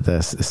 Yeah. Was it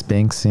the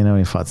Spinks? You know,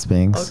 when he fought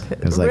Spinks. Okay.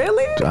 It was like,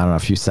 really? I don't know, a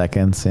few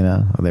seconds. You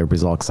know, everybody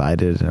was all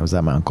excited, and it was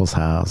at my uncle's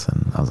house,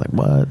 and I was like,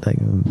 "What? Like,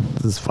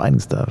 this is fighting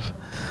stuff."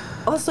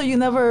 Oh, so you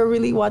never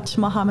really watched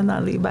Muhammad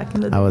Ali back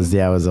in the day? I was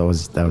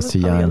too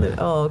young.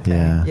 Oh,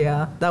 okay.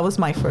 Yeah, that was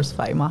my first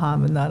fight,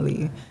 Muhammad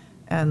Ali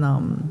and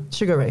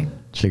Sugar Ray.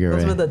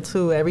 Those were the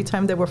two. Every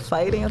time they were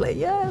fighting, I was like,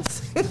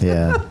 yes.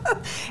 Yeah.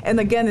 And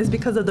again, it's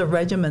because of the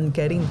regimen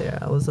getting there.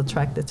 I was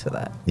attracted to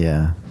that.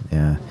 Yeah.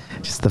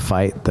 Just the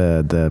fight,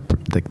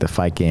 the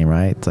fight game,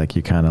 right? It's like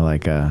you kind of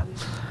like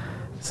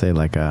say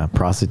like a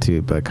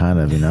prostitute, but kind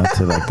of, you know,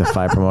 to like the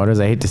fight promoters.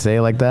 I hate to say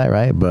it like that,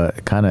 right?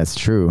 But kind of, it's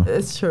true.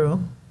 It's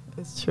true.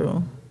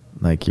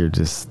 Like you're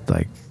just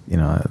like, you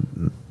know,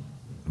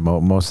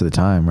 most of the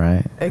time,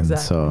 right? Exactly. And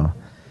so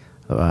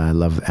I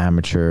love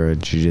amateur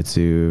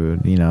jiu-jitsu,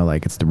 you know,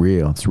 like it's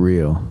real.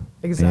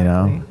 Exactly. You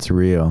know, it's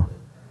real.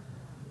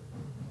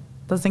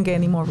 Doesn't get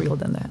any more real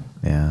than that.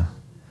 Yeah.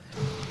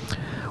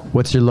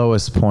 What's your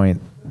lowest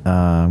point?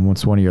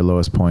 What's one of your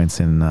lowest points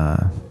in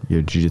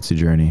your jiu-jitsu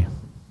journey?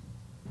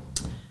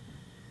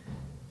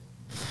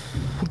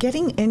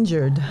 Getting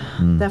injured,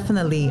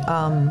 definitely.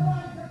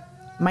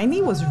 My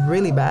knee was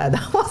really bad.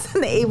 I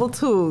wasn't able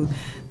to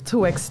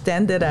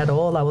extend it at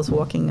all. I was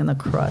walking in a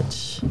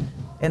crutch,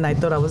 and I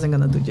thought I wasn't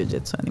gonna do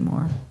jiu-jitsu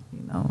anymore.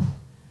 You know,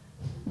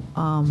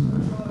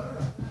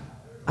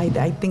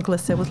 I think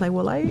Lissette was like,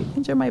 "Well, I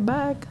injured my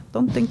back.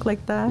 Don't think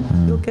like that.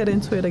 You'll get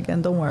into it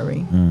again. Don't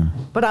worry."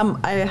 But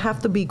I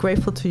have to be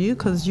grateful to you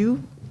because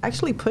you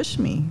actually pushed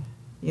me.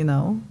 You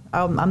know,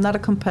 I'm not a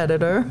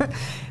competitor,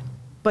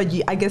 but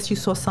I guess you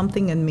saw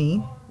something in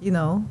me. You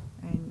know.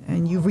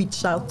 And you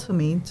reached out to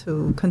me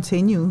to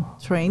continue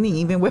training,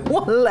 even with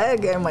one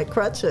leg and my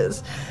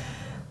crutches.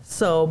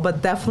 So,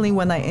 but definitely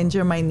when I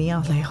injured my knee, I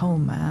was like, oh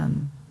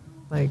man,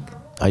 like.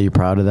 Are you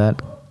proud of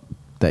that?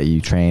 That you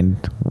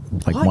trained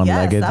like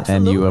one-legged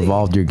and you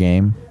evolved your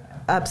game?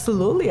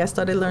 Absolutely, I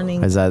started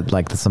learning. Is that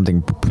like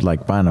something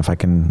like, fine, if I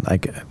can,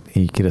 like,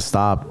 you could have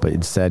stopped, but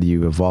instead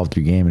you evolved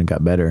your game and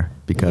got better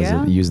because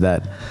you used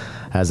that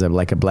as a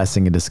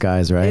blessing in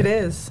disguise, right?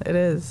 It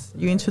is.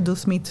 You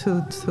introduced me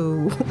to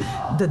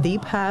the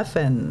deep half,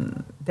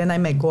 and then I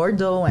met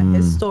Gordo and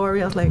his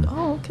story. I was like,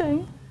 oh,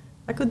 okay,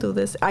 I could do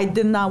this. I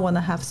did not want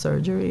to have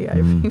surgery.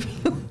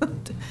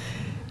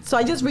 So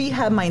I just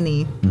rehabbed my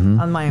knee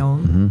on my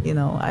own. You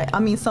know, I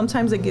mean,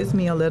 sometimes it gives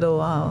me a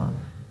little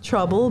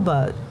trouble,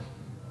 but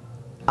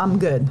I'm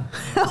good.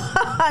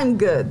 I'm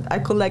good. I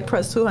could leg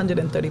press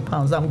 230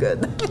 pounds. I'm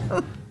good.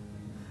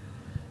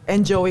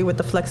 And Joey with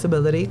the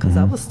flexibility, because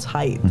I was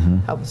tight.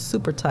 I was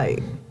super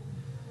tight.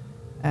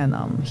 And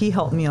he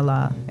helped me a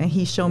lot. And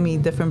he showed me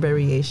different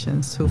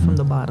variations, too, from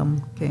the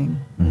bottom game,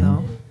 you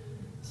know?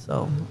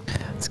 So.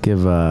 Let's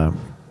give,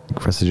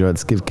 Professor Joe,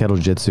 let's give Kettle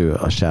Jitsu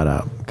a shout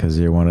out, because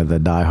you're one of the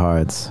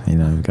diehards. You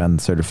know, you've gotten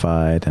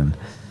certified and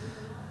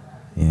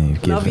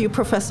love you,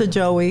 Professor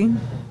Joey.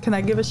 Can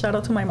I give a shout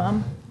out to my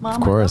mom? Mom,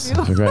 of course. I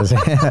love you.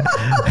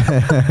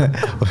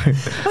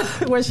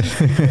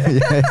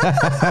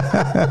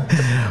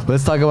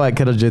 Let's talk about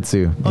Kettle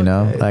Jitsu. You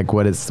know, like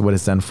what it's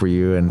done for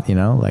you, and you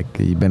know, like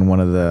you've been one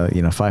of the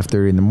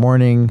 5:30 in the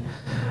morning.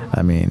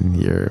 I mean,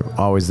 you're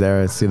always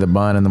there. See the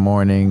bun in the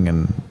morning,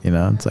 and you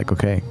know, it's like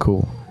okay,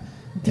 cool.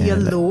 The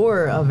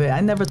allure of it. I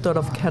never thought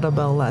of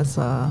kettlebell as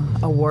a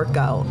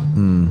workout.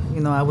 You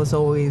know, I was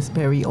always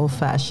very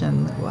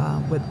old-fashioned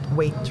with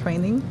weight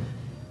training.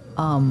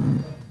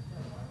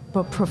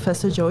 But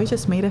Professor Joey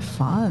just made it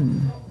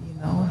fun. You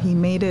know, he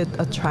made it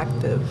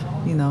attractive.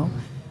 You know,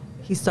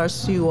 he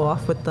starts you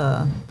off with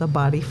the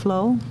body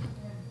flow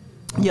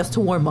just to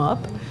warm up.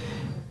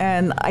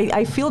 And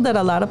I feel that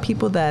a lot of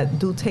people that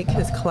do take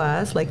his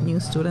class, like new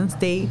students,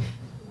 they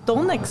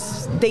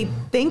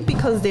think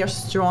because they're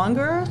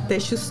stronger, they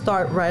should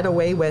start right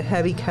away with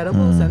heavy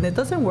kettlebells, and it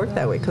doesn't work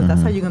that way because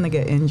that's how you're gonna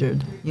get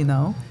injured. You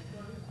know,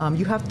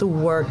 you have to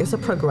work. It's a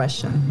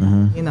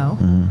progression. You know,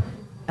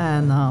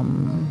 and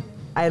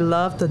I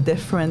love the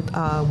different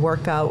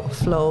workout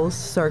flows,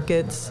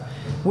 circuits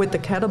with the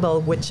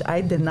kettlebell, which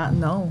I did not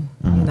know.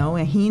 You know,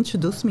 and he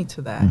introduced me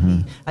to that.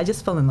 I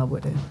just fell in love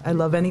with it. I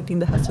love anything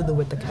that has to do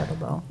with the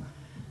kettlebell.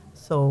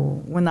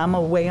 So when I'm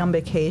away on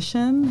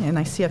vacation and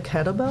I see a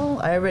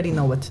kettlebell, I already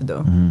know what to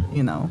do.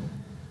 You know,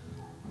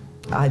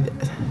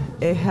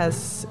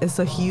 it's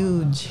a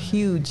huge,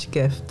 huge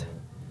gift.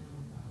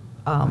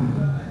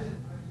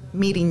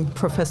 meeting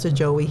Professor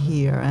Joey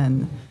here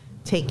and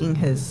taking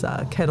his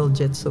kettle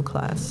jitsu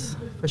class.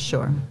 For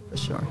sure.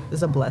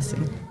 It's a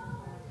blessing.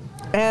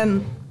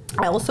 And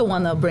I also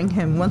want to bring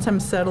him, once I'm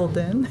settled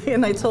in,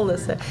 and I told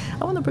us that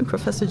I want to bring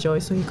Professor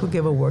Joey so he could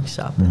give a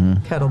workshop in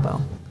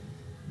kettlebell.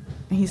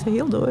 And he said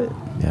he'll do it.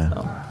 Yeah.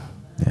 So.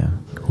 Yeah.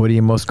 What are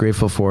you most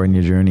grateful for in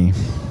your journey,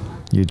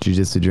 your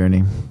jiu-jitsu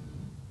journey?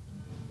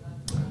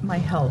 My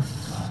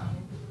health,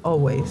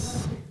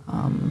 always.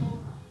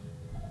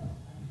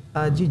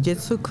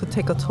 Jiu-jitsu could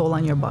take a toll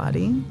on your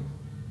body,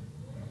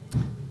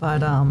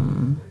 but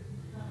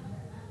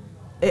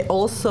it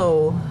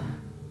also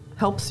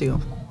helps you,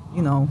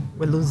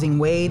 with losing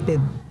weight,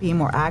 being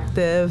more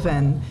active,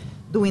 and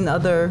doing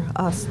other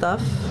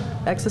stuff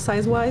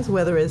exercise-wise,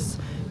 whether it's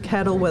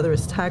kettle, whether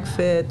it's tag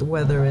fit,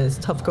 whether it's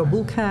Tough Girl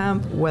Boot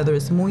Camp, whether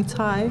it's Muay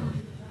Thai.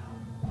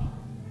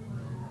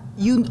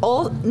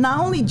 Not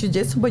only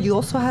jiu-jitsu, but you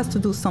also have to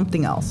do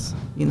something else,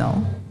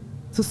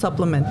 to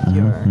supplement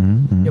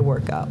your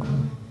workout.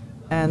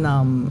 And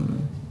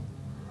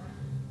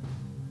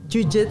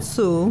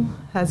jiu-jitsu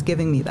has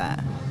given me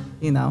that,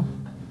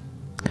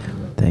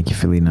 Thank you,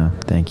 Felina.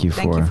 Thank you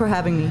for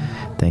having me.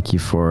 Thank you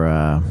for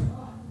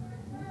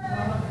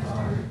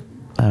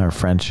our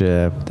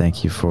friendship.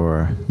 Thank you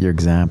for your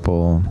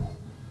example.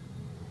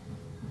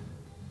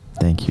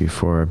 Thank you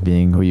for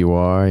being who you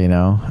are,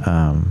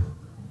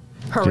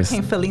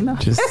 Hurricane Felina.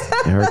 Just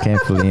Hurricane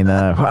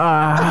Felina.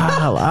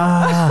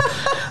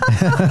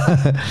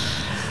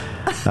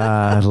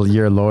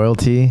 Your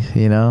loyalty,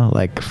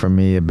 like for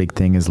me, a big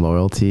thing is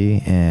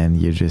loyalty, and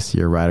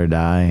you're ride or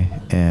die,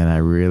 and I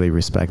really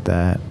respect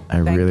that. I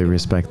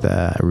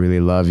really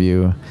love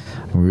you.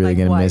 I'm really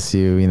going to miss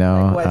you,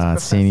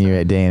 seeing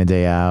you day in and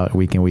day out,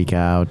 week in, week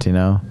out,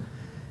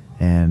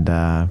 and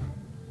I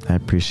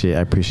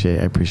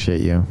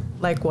appreciate you.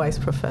 Likewise,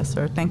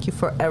 Professor. Thank you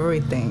for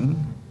everything.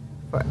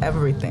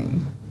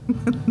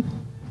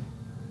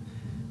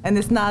 And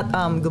it's not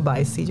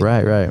goodbye, CJ.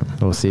 Right.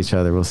 We'll see each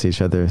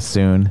other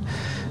soon,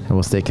 and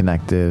we'll stay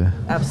connected.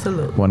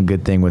 Absolutely. One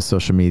good thing with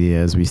social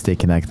media is we stay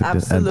connected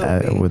with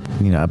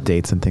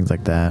updates and things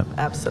like that.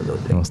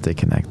 Absolutely. And we'll stay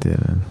connected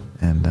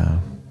and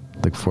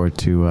look forward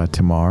to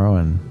tomorrow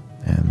and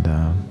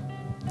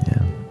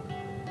yeah.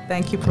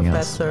 Thank you,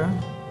 Professor.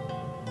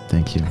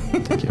 Thank you.